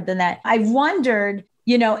longer than that. I've wondered,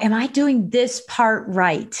 am I doing this part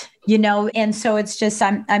right? And so it's just,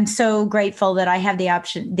 I'm so grateful that I have the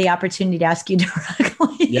opportunity to ask you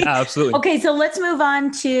directly. Yeah, absolutely. Okay. So let's move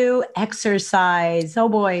on to exercise. Oh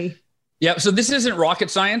boy. Yeah. So this isn't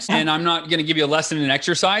rocket science and I'm not going to give you a lesson in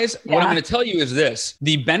exercise. What I'm going to tell you is this.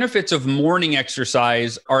 The benefits of morning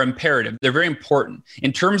exercise are imperative. They're very important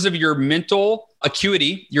in terms of your mental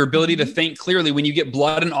acuity, your ability to think clearly. When you get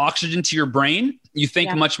blood and oxygen to your brain, you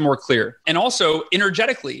think much more clear. And also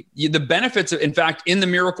energetically, the benefits in fact, in the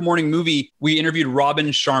Miracle Morning movie, we interviewed Robin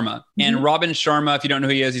Sharma. And Robin Sharma, if you don't know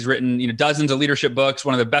who he is, he's written dozens of leadership books,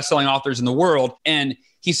 one of the best-selling authors in the world. And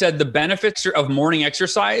he said the benefits of morning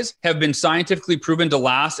exercise have been scientifically proven to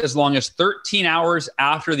last as long as 13 hours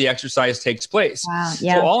after the exercise takes place. Wow,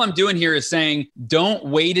 yeah. So all I'm doing here is saying, don't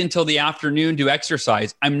wait until the afternoon to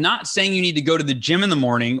exercise. I'm not saying you need to go to the gym in the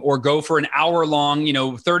morning or go for an hour long,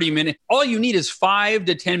 30 minutes. All you need is 5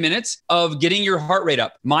 to 10 minutes of getting your heart rate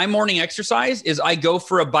up. My morning exercise is I go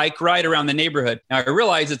for a bike ride around the neighborhood. Now I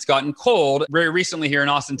realize it's gotten cold very recently here in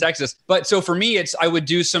Austin, Texas. But so for me, I would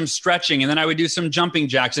do some stretching and then I would do some jumping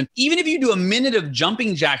jacks. And even if you do a minute of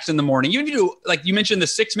jumping jacks in the morning, even if you do, like you mentioned, the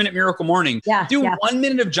 6-minute miracle morning, do 1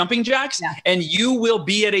 minute of jumping jacks and you will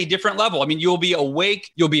be at a different level. I mean, you'll be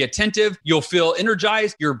awake, you'll be attentive, you'll feel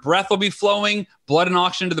energized, your breath will be flowing, blood and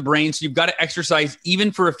oxygen to the brain. So you've got to exercise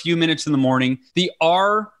even for a few minutes in the morning. The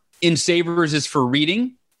R in Savers is for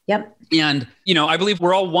reading. Yep. And, I believe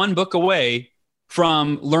we're all one book away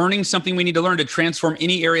from learning something we need to learn to transform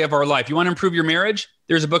any area of our life. You want to improve your marriage?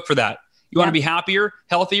 There's a book for that. You want to be happier,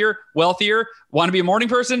 healthier, wealthier, want to be a morning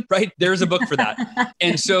person, right? There's a book for that.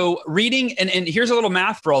 And so reading, and here's a little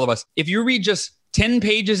math for all of us. If you read just 10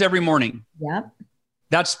 pages every morning,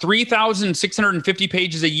 that's 3,650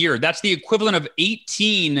 pages a year. That's the equivalent of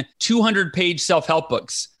 18 200-page self-help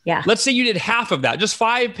books. Yeah. Let's say you did half of that, just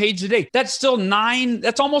 5 pages a day. That's still 9.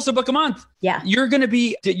 That's almost a book a month. Yeah. You're going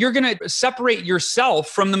to separate yourself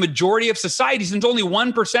from the majority of society, since only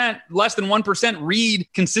 1%, less than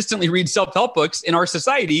 1% consistently read self-help books in our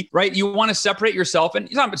society, right? You want to separate yourself, and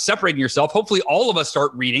it's not separating yourself. Hopefully all of us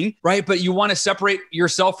start reading, right? But you want to separate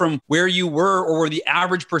yourself from where you were or where the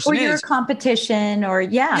average person is. Or your competition or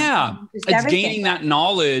It's gaining that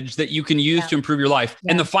knowledge that you can use to improve your life.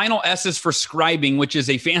 And the final S is for scribing, which is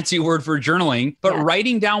a fancy word for journaling, but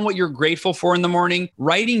writing down what you're grateful for in the morning,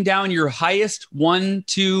 writing down your highest 1,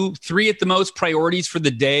 2, 3 at the most priorities for the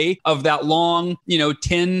day of that long,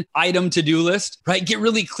 10 item to-do list, right? Get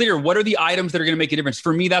really clear. What are the items that are going to make a difference?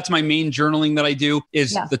 For me, that's my main journaling that I do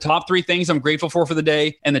is the top 3 things I'm grateful for the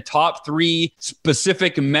day and the top 3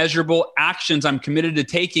 specific measurable actions I'm committed to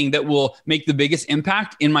taking that will make the biggest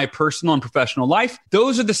impact in my personal and professional life.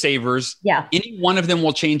 Those are the savers. Yeah. Any one of them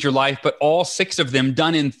will change your life, but all 6 of them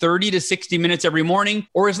done in 30 to 60 minutes every morning,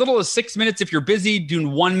 or as little as 6 minutes if you're busy,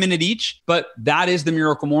 doing 1 minute each. But that is the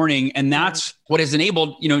miracle morning. And that's what has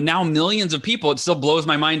enabled, now millions of people. It still blows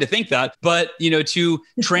my mind to think that, but, to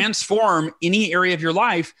transform any area of your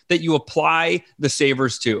life that you apply the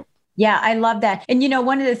savers to. Yeah, I love that. And,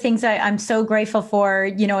 one of the things I'm so grateful for,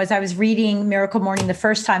 as I was reading Miracle Morning the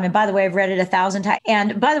first time, and by the way, I've read it 1,000 times.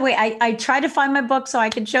 And by the way, I try to find my book so I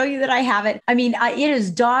can show you that I have it. I mean, it is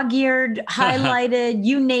dog-eared, highlighted,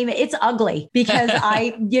 you name it. It's ugly because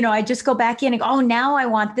I just go back in and go, oh, now I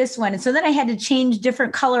want this one. And so then I had to change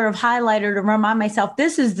different color of highlighter to remind myself,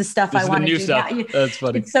 this is the stuff I want to do. Stuff. That's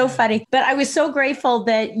funny. It's so funny. But I was so grateful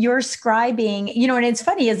that you're scribing, and it's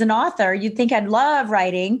funny, as an author, you'd think I'd love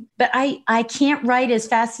writing, but I can't write as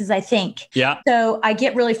fast as I think. Yeah. So I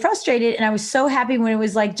get really frustrated. And I was so happy when it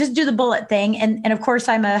was like, just do the bullet thing. And of course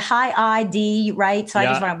I'm a high ID, right? So I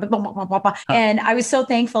just went, blah, blah, blah, blah. And I was so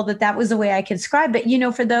thankful that was the way I could scribe. But,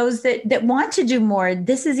 for those that want to do more,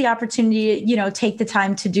 this is the opportunity, take the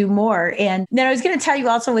time to do more. And then I was going to tell you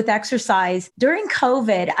also with exercise during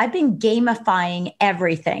COVID, I've been gamifying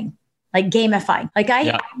everything. Like gamifying. Like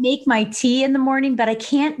I make my tea in the morning, but I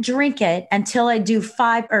can't drink it until I do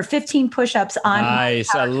 5 or 15 push-ups on.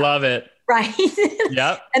 Nice. I love it. Right.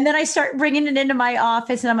 Yep. And then I start bringing it into my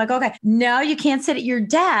office and I'm like, okay, now you can't sit at your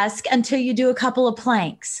desk until you do a couple of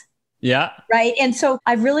planks. Yeah. Right. And so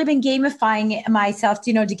I've really been gamifying myself,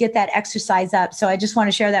 to get that exercise up. So I just want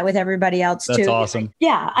to share that with everybody else too. That's awesome.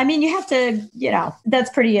 Yeah. I mean, you have to, that's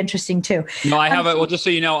pretty interesting too. No, I have it. Well, just so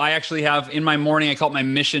you know, I actually have in my morning, I call it my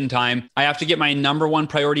mission time. I have to get my number one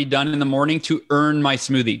priority done in the morning to earn my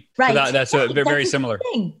smoothie. Right. So that's very similar.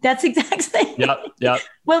 That's the exact thing. Yep.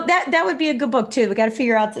 Well, that would be a good book too. We got to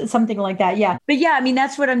figure out something like that. Yeah. But yeah, I mean,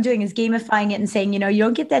 that's what I'm doing is gamifying it and saying, you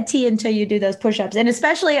don't get that tea until you do those push-ups. And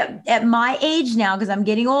especially at my age now, because I'm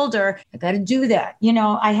getting older, I got to do that.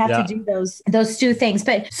 I have to do those 2 things.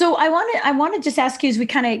 But so I want to just ask you as we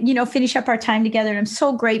kind of, finish up our time together. And I'm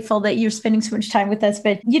so grateful that you're spending so much time with us.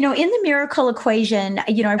 But, in the miracle equation,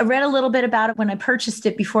 I read a little bit about it when I purchased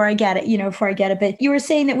it before I get it. But you were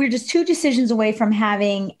saying that we're just 2 decisions away from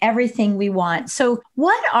having everything we want. So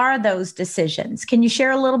what are those decisions? Can you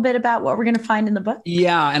share a little bit about what we're going to find in the book?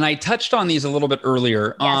 Yeah. And I touched on these a little bit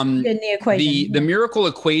earlier. Yes, in the equation. The miracle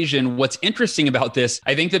equation, what's interesting about this,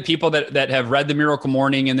 I think that people that have read the Miracle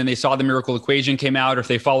Morning and then they saw the miracle equation came out, or if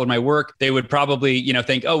they followed my work, they would probably,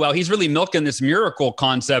 think, oh, well, he's really milking this miracle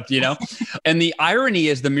concept, And the irony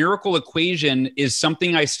is the miracle equation is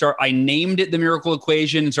something I named it the miracle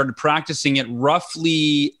equation and started practicing it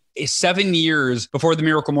roughly 7 years before the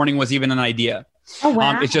Miracle Morning was even an idea. Oh,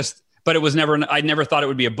 wow. But it was I never thought it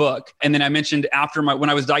would be a book. And then I mentioned when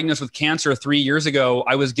I was diagnosed with cancer 3 years ago,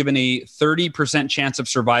 I was given a 30% chance of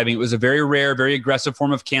surviving. It was a very rare, very aggressive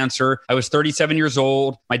form of cancer. I was 37 years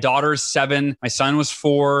old. My daughter's 7. My son was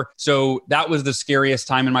 4. So that was the scariest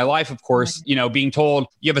time in my life, of course, being told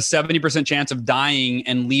you have a 70% chance of dying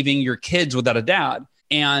and leaving your kids without a dad.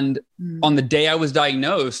 And on the day I was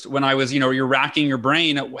diagnosed, when I was, you're racking your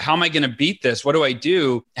brain, how am I going to beat this? What do I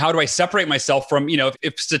do? How do I separate myself from,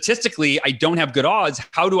 if statistically I don't have good odds,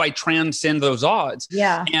 how do I transcend those odds?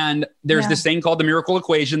 Yeah. And there's this thing called the miracle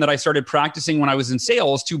equation that I started practicing when I was in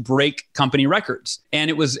sales to break company records.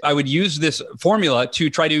 And I would use this formula to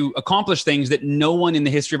try to accomplish things that no one in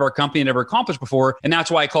the history of our company had ever accomplished before. And that's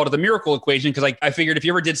why I called it the miracle equation, because I figured if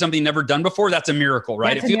you ever did something never done before, that's a miracle,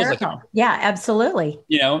 right? It feels like yeah, absolutely.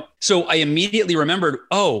 So I immediately remembered,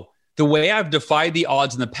 the way I've defied the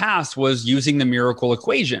odds in the past was using the miracle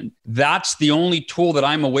equation. That's the only tool that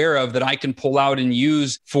I'm aware of that I can pull out and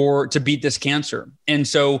use to beat this cancer. And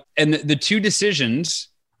the two decisions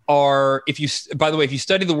are, if you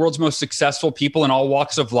study the world's most successful people in all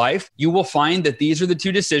walks of life, you will find that these are the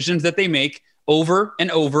two decisions that they make over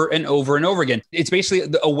and over and over and over again. It's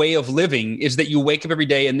basically a way of living, is that you wake up every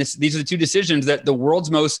day, and these are the two decisions that the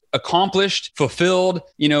world's most accomplished, fulfilled,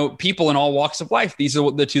 people in all walks of life, these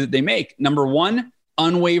are the two that they make. Number one,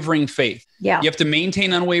 unwavering faith. Yeah. You have to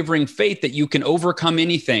maintain unwavering faith that you can overcome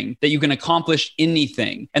anything, that you can accomplish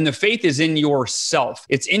anything. And the faith is in yourself.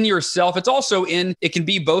 It's in yourself. It's also it can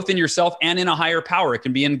be both in yourself and in a higher power. It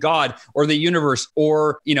can be in God or the universe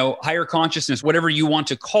or, higher consciousness, whatever you want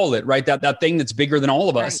to call it, right? That thing that's bigger than all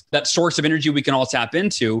of us, that source of energy we can all tap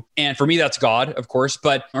into. And for me, that's God, of course,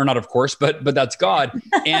 but that's God.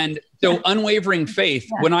 And so unwavering faith,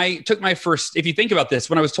 when I took my first, if you think about this,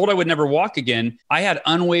 when I was told I would never walk again, I had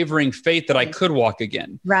unwavering faith that I could walk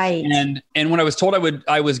again. Right. And when I was told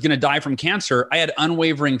I was going to die from cancer, I had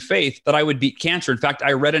unwavering faith that I would beat cancer. In fact,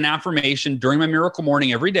 I read an affirmation during my miracle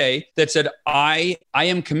morning every day that said, I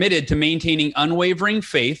am committed to maintaining unwavering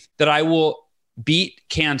faith that I will beat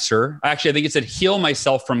cancer. Actually, I think it said heal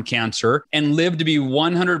myself from cancer and live to be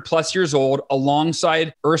 100 plus years old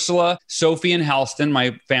alongside Ursula, Sophie, and Halston,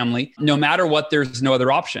 my family. No matter what, there's no other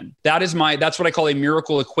option. That's what I call a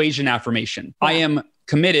miracle equation affirmation. Yeah. I am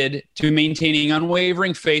committed to maintaining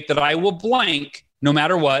unwavering faith that I will blank. No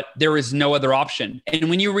matter what, there is no other option. And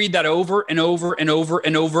when you read that over and over and over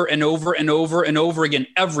and over and over and over and over again,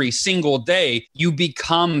 every single day, you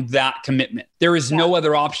become that commitment. There is no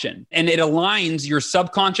other option. And it aligns your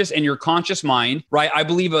subconscious and your conscious mind, right? I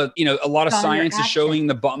believe a lot of science is showing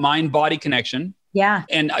the mind-body connection. Yeah.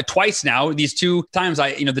 And twice now, these two times,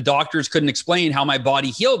 the doctors couldn't explain how my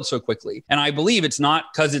body healed so quickly. And I believe it's not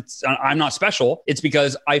because I'm not special. It's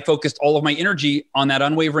because I focused all of my energy on that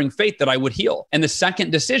unwavering faith that I would heal. And the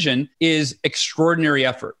second decision is extraordinary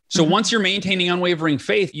effort. So once you're maintaining unwavering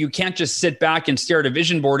faith, you can't just sit back and stare at a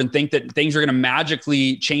vision board and think that things are going to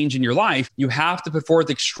magically change in your life. You have to put forth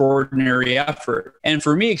extraordinary effort. And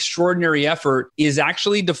for me, extraordinary effort is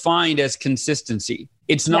actually defined as consistency.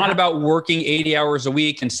 It's not about working 80 hours a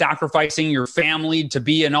week and sacrificing your family to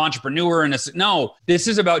be an entrepreneur. No, this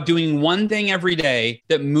is about doing one thing every day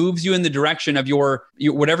that moves you in the direction of your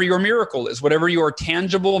whatever your miracle is, whatever your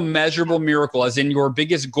tangible, measurable miracle, as in your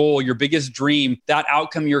biggest goal, your biggest dream, that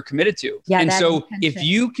outcome you're committed to. Yeah, and so if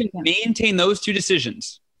you can maintain those two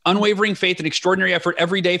decisions, unwavering faith and extraordinary effort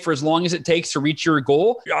every day for as long as it takes to reach your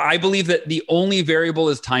goal, I believe that the only variable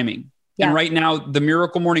is timing. Yeah. And right now, the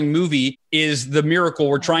Miracle Morning movie is the miracle.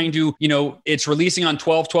 We're trying to, it's releasing on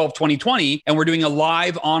 12/12/2020, and we're doing a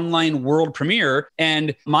live online world premiere.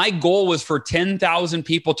 And my goal was for 10,000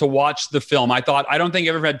 people to watch the film. I don't think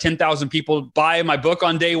I've ever had 10,000 people buy my book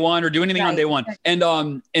on day one or do anything on day one.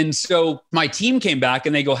 And so my team came back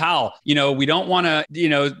and they go, Hal, we don't want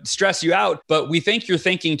to, stress you out, but we think you're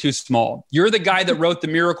thinking too small. You're the guy that wrote the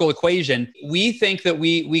miracle equation. We think that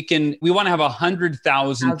we want to have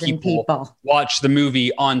 100,000 people watch the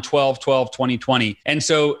movie on 12/12/2020. And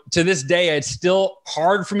so to this day, it's still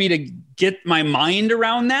hard for me to get my mind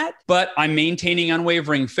around that, but I'm maintaining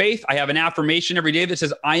unwavering faith. I have an affirmation every day that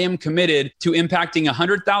says, I am committed to impacting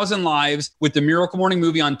 100,000 lives with the Miracle Morning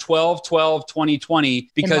movie on 12/12/2020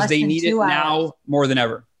 because they need it now more than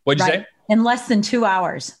ever. What'd you say? In less than 2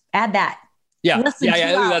 hours. Add that. Yeah. That's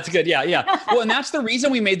good. Yeah. Well, and that's the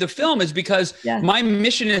reason we made the film is because my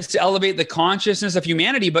mission is to elevate the consciousness of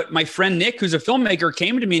humanity. But my friend Nick, who's a filmmaker,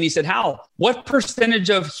 came to me and he said, Hal, what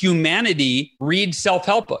percentage of humanity reads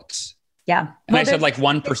self-help books? Yeah. And I said like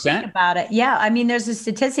 1%. About it. Yeah. I mean, there's a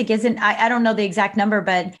statistic, I don't know the exact number,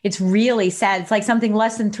 but it's really sad. It's like something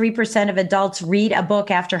less than 3% of adults read a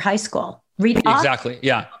book after high school. Exactly.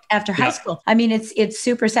 Yeah. After high school. I mean, it's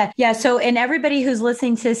super sad. Yeah. So, and everybody who's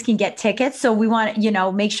listening to this can get tickets. So we want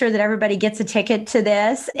to, make sure that everybody gets a ticket to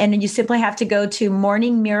this. And you simply have to go to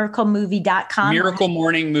morningmiraclemovie.com. Miracle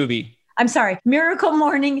Morning Movie. I'm sorry, Miracle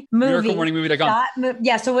Morning Movie. MiracleMorningMovie.com.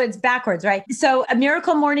 Yeah, so it's backwards, right? So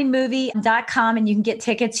miraclemorningmovie.com, and you can get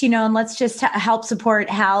tickets, and let's just help support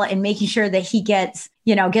Hal in making sure that he gets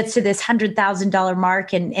to this $100,000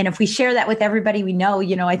 mark. And if we share that with everybody we know,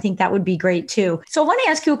 I think that would be great too. So I want to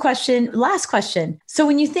ask you a question, last question. So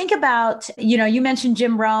when you think about, you mentioned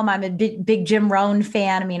Jim Rohn, I'm a big Jim Rohn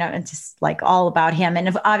fan. I mean, I'm just like all about him.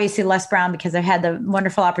 And obviously Les Brown, because I've had the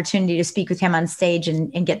wonderful opportunity to speak with him on stage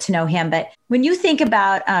and get to know him. But when you think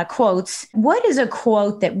about quotes, what is a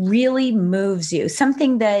quote that really moves you?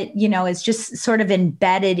 Something that, is just sort of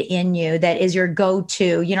embedded in you that is your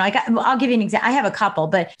go-to, I'll give you an example. I have a couple,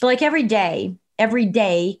 but like every day,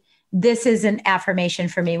 this is an affirmation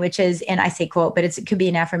for me, which is, and I say quote, but it could be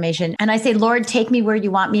an affirmation. And I say, Lord, take me where you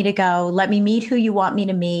want me to go. Let me meet who you want me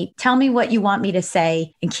to meet. Tell me what you want me to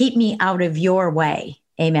say and keep me out of your way.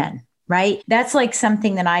 Amen. Right? That's like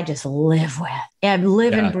something that I just live with and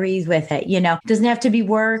live and breathe with it. It doesn't have to be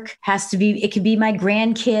work, it could be my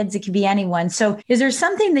grandkids, it could be anyone. So is there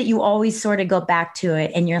something that you always sort of go back to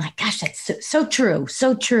it and you're like, gosh, that's so true.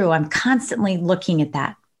 So true. I'm constantly looking at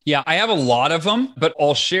that. Yeah, I have a lot of them, but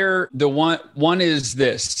I'll share the one is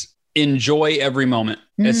this: enjoy every moment.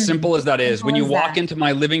 As simple as that is. When you walk into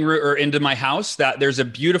my living room or into my house, that there's a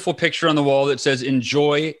beautiful picture on the wall that says,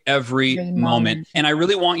 enjoy every moment. And I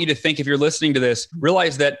really want you to think, if you're listening to this,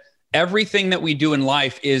 realize that everything that we do in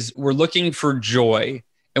life is we're looking for joy.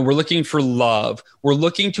 And we're looking for love. We're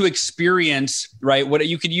looking to experience, right? What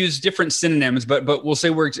you could use different synonyms, but we'll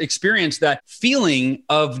say we're experience that feeling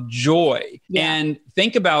of joy. Yeah. And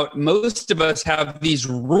think about, most of us have these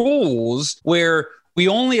rules where we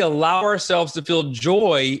only allow ourselves to feel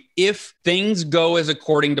joy if things go as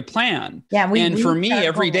according to plan. Yeah, and for me,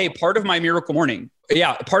 every day, part of my miracle morning,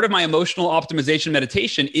 part of my emotional optimization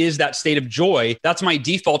meditation is that state of joy. That's my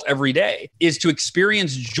default every day, is to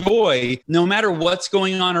experience joy no matter what's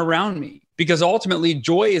going on around me. Because ultimately,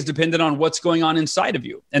 joy is dependent on what's going on inside of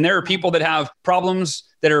you. And there are people that have problems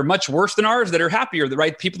that are much worse than ours that are happier,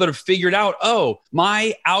 right? People that have figured out,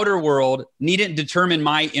 my outer world needn't determine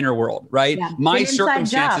my inner world, right? Yeah. My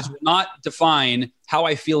circumstances will not define how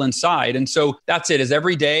I feel inside. And so that's it, is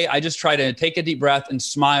every day I just try to take a deep breath and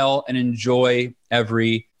smile and enjoy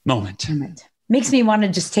every moment. Makes me want to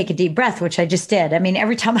just take a deep breath, which I just did. I mean,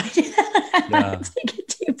 every time I do that, I take a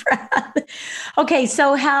deep breath. Okay.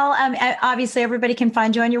 So Hal, obviously everybody can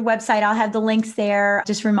find you on your website. I'll have the links there.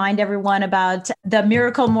 Just remind everyone about the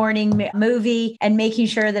Miracle Morning Movie and making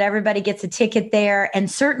sure that everybody gets a ticket there, and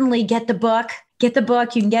certainly get the book. Get the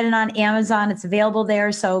book. You can get it on Amazon. It's available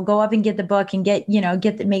there. So go up and get the book and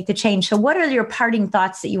make the change. So what are your parting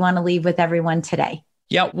thoughts that you want to leave with everyone today?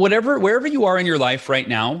 Yeah, wherever you are in your life right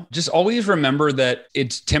now, just always remember that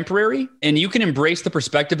it's temporary, and you can embrace the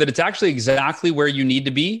perspective that it's actually exactly where you need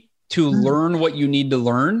to be to learn what you need to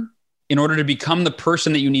learn in order to become the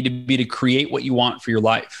person that you need to be to create what you want for your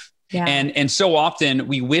life. Yeah. And so often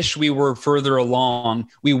we wish we were further along.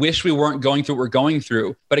 We wish we weren't going through what we're going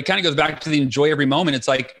through, but it kind of goes back to the enjoy every moment. It's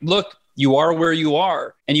like, look, you are where you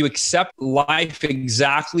are, and you accept life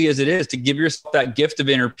exactly as it is, to give yourself that gift of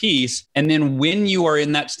inner peace. And then when you are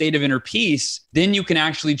in that state of inner peace, then you can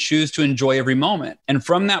actually choose to enjoy every moment. And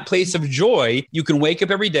from that place of joy, you can wake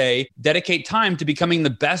up every day, dedicate time to becoming the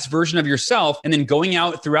best version of yourself, and then going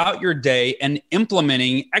out throughout your day and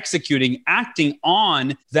implementing, executing, acting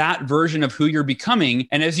on that version of who you're becoming.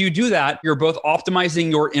 And as you do that, you're both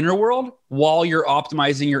optimizing your inner world while you're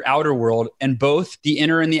optimizing your outer world. And both the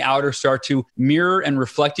inner and the outer start to mirror and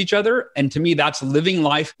reflect each other. And to me, that's living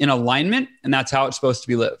life in alignment. And that's how it's supposed to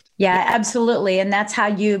be lived. Yeah, absolutely. And that's how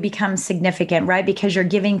you become significant, right? Because you're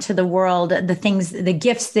giving to the world the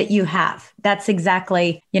gifts that you have. That's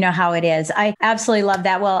exactly, how it is. I absolutely love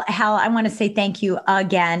that. Well, Hal, I want to say thank you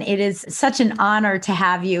again. It is such an honor to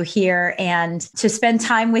have you here and to spend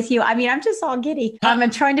time with you. I mean, I'm just all giddy. I'm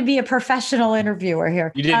trying to be a professional interviewer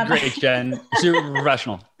here. You did great, Jen. Super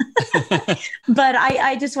professional. But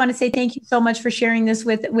I just want to say thank you so much for sharing this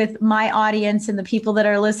with my audience and the people that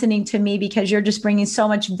are listening to me, because you're just bringing so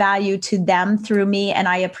much value to them through me. And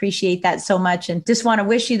I appreciate that so much, and just want to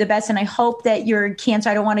wish you the best. And I hope that your cancer,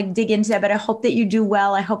 I don't want to dig into that, but I hope that you do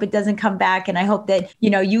well. I hope it doesn't come back. And I hope that,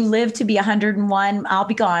 you live to be 101. I'll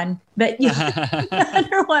be gone. But you,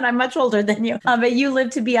 101, I'm much older than you. But you live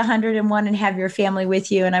to be 101 and have your family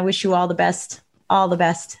with you. And I wish you all the best. All the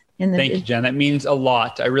best. Thank you, Jen. That means a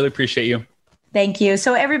lot. I really appreciate you. Thank you.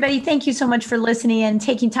 So everybody, thank you so much for listening and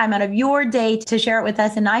taking time out of your day to share it with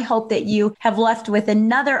us. And I hope that you have left with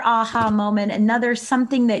another aha moment, another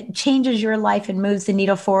something that changes your life and moves the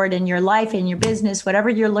needle forward in your life, in your business, whatever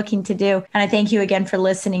you're looking to do. And I thank you again for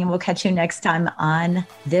listening, and we'll catch you next time on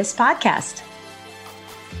this podcast.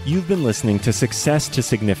 You've been listening to Success to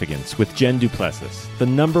Significance with Jen Duplessis, the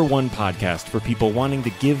 #1 podcast for people wanting to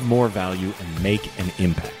give more value and make an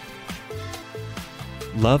impact.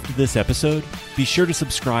 Loved this episode? Be sure to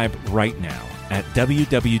subscribe right now at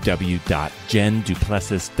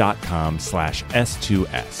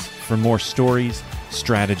www.jenduplessis.com/S2S for more stories,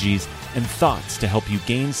 strategies, and thoughts to help you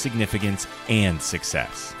gain significance and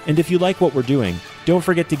success. And if you like what we're doing, don't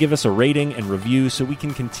forget to give us a rating and review so we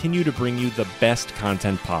can continue to bring you the best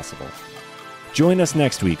content possible. Join us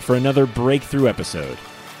next week for another breakthrough episode.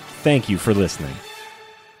 Thank you for listening.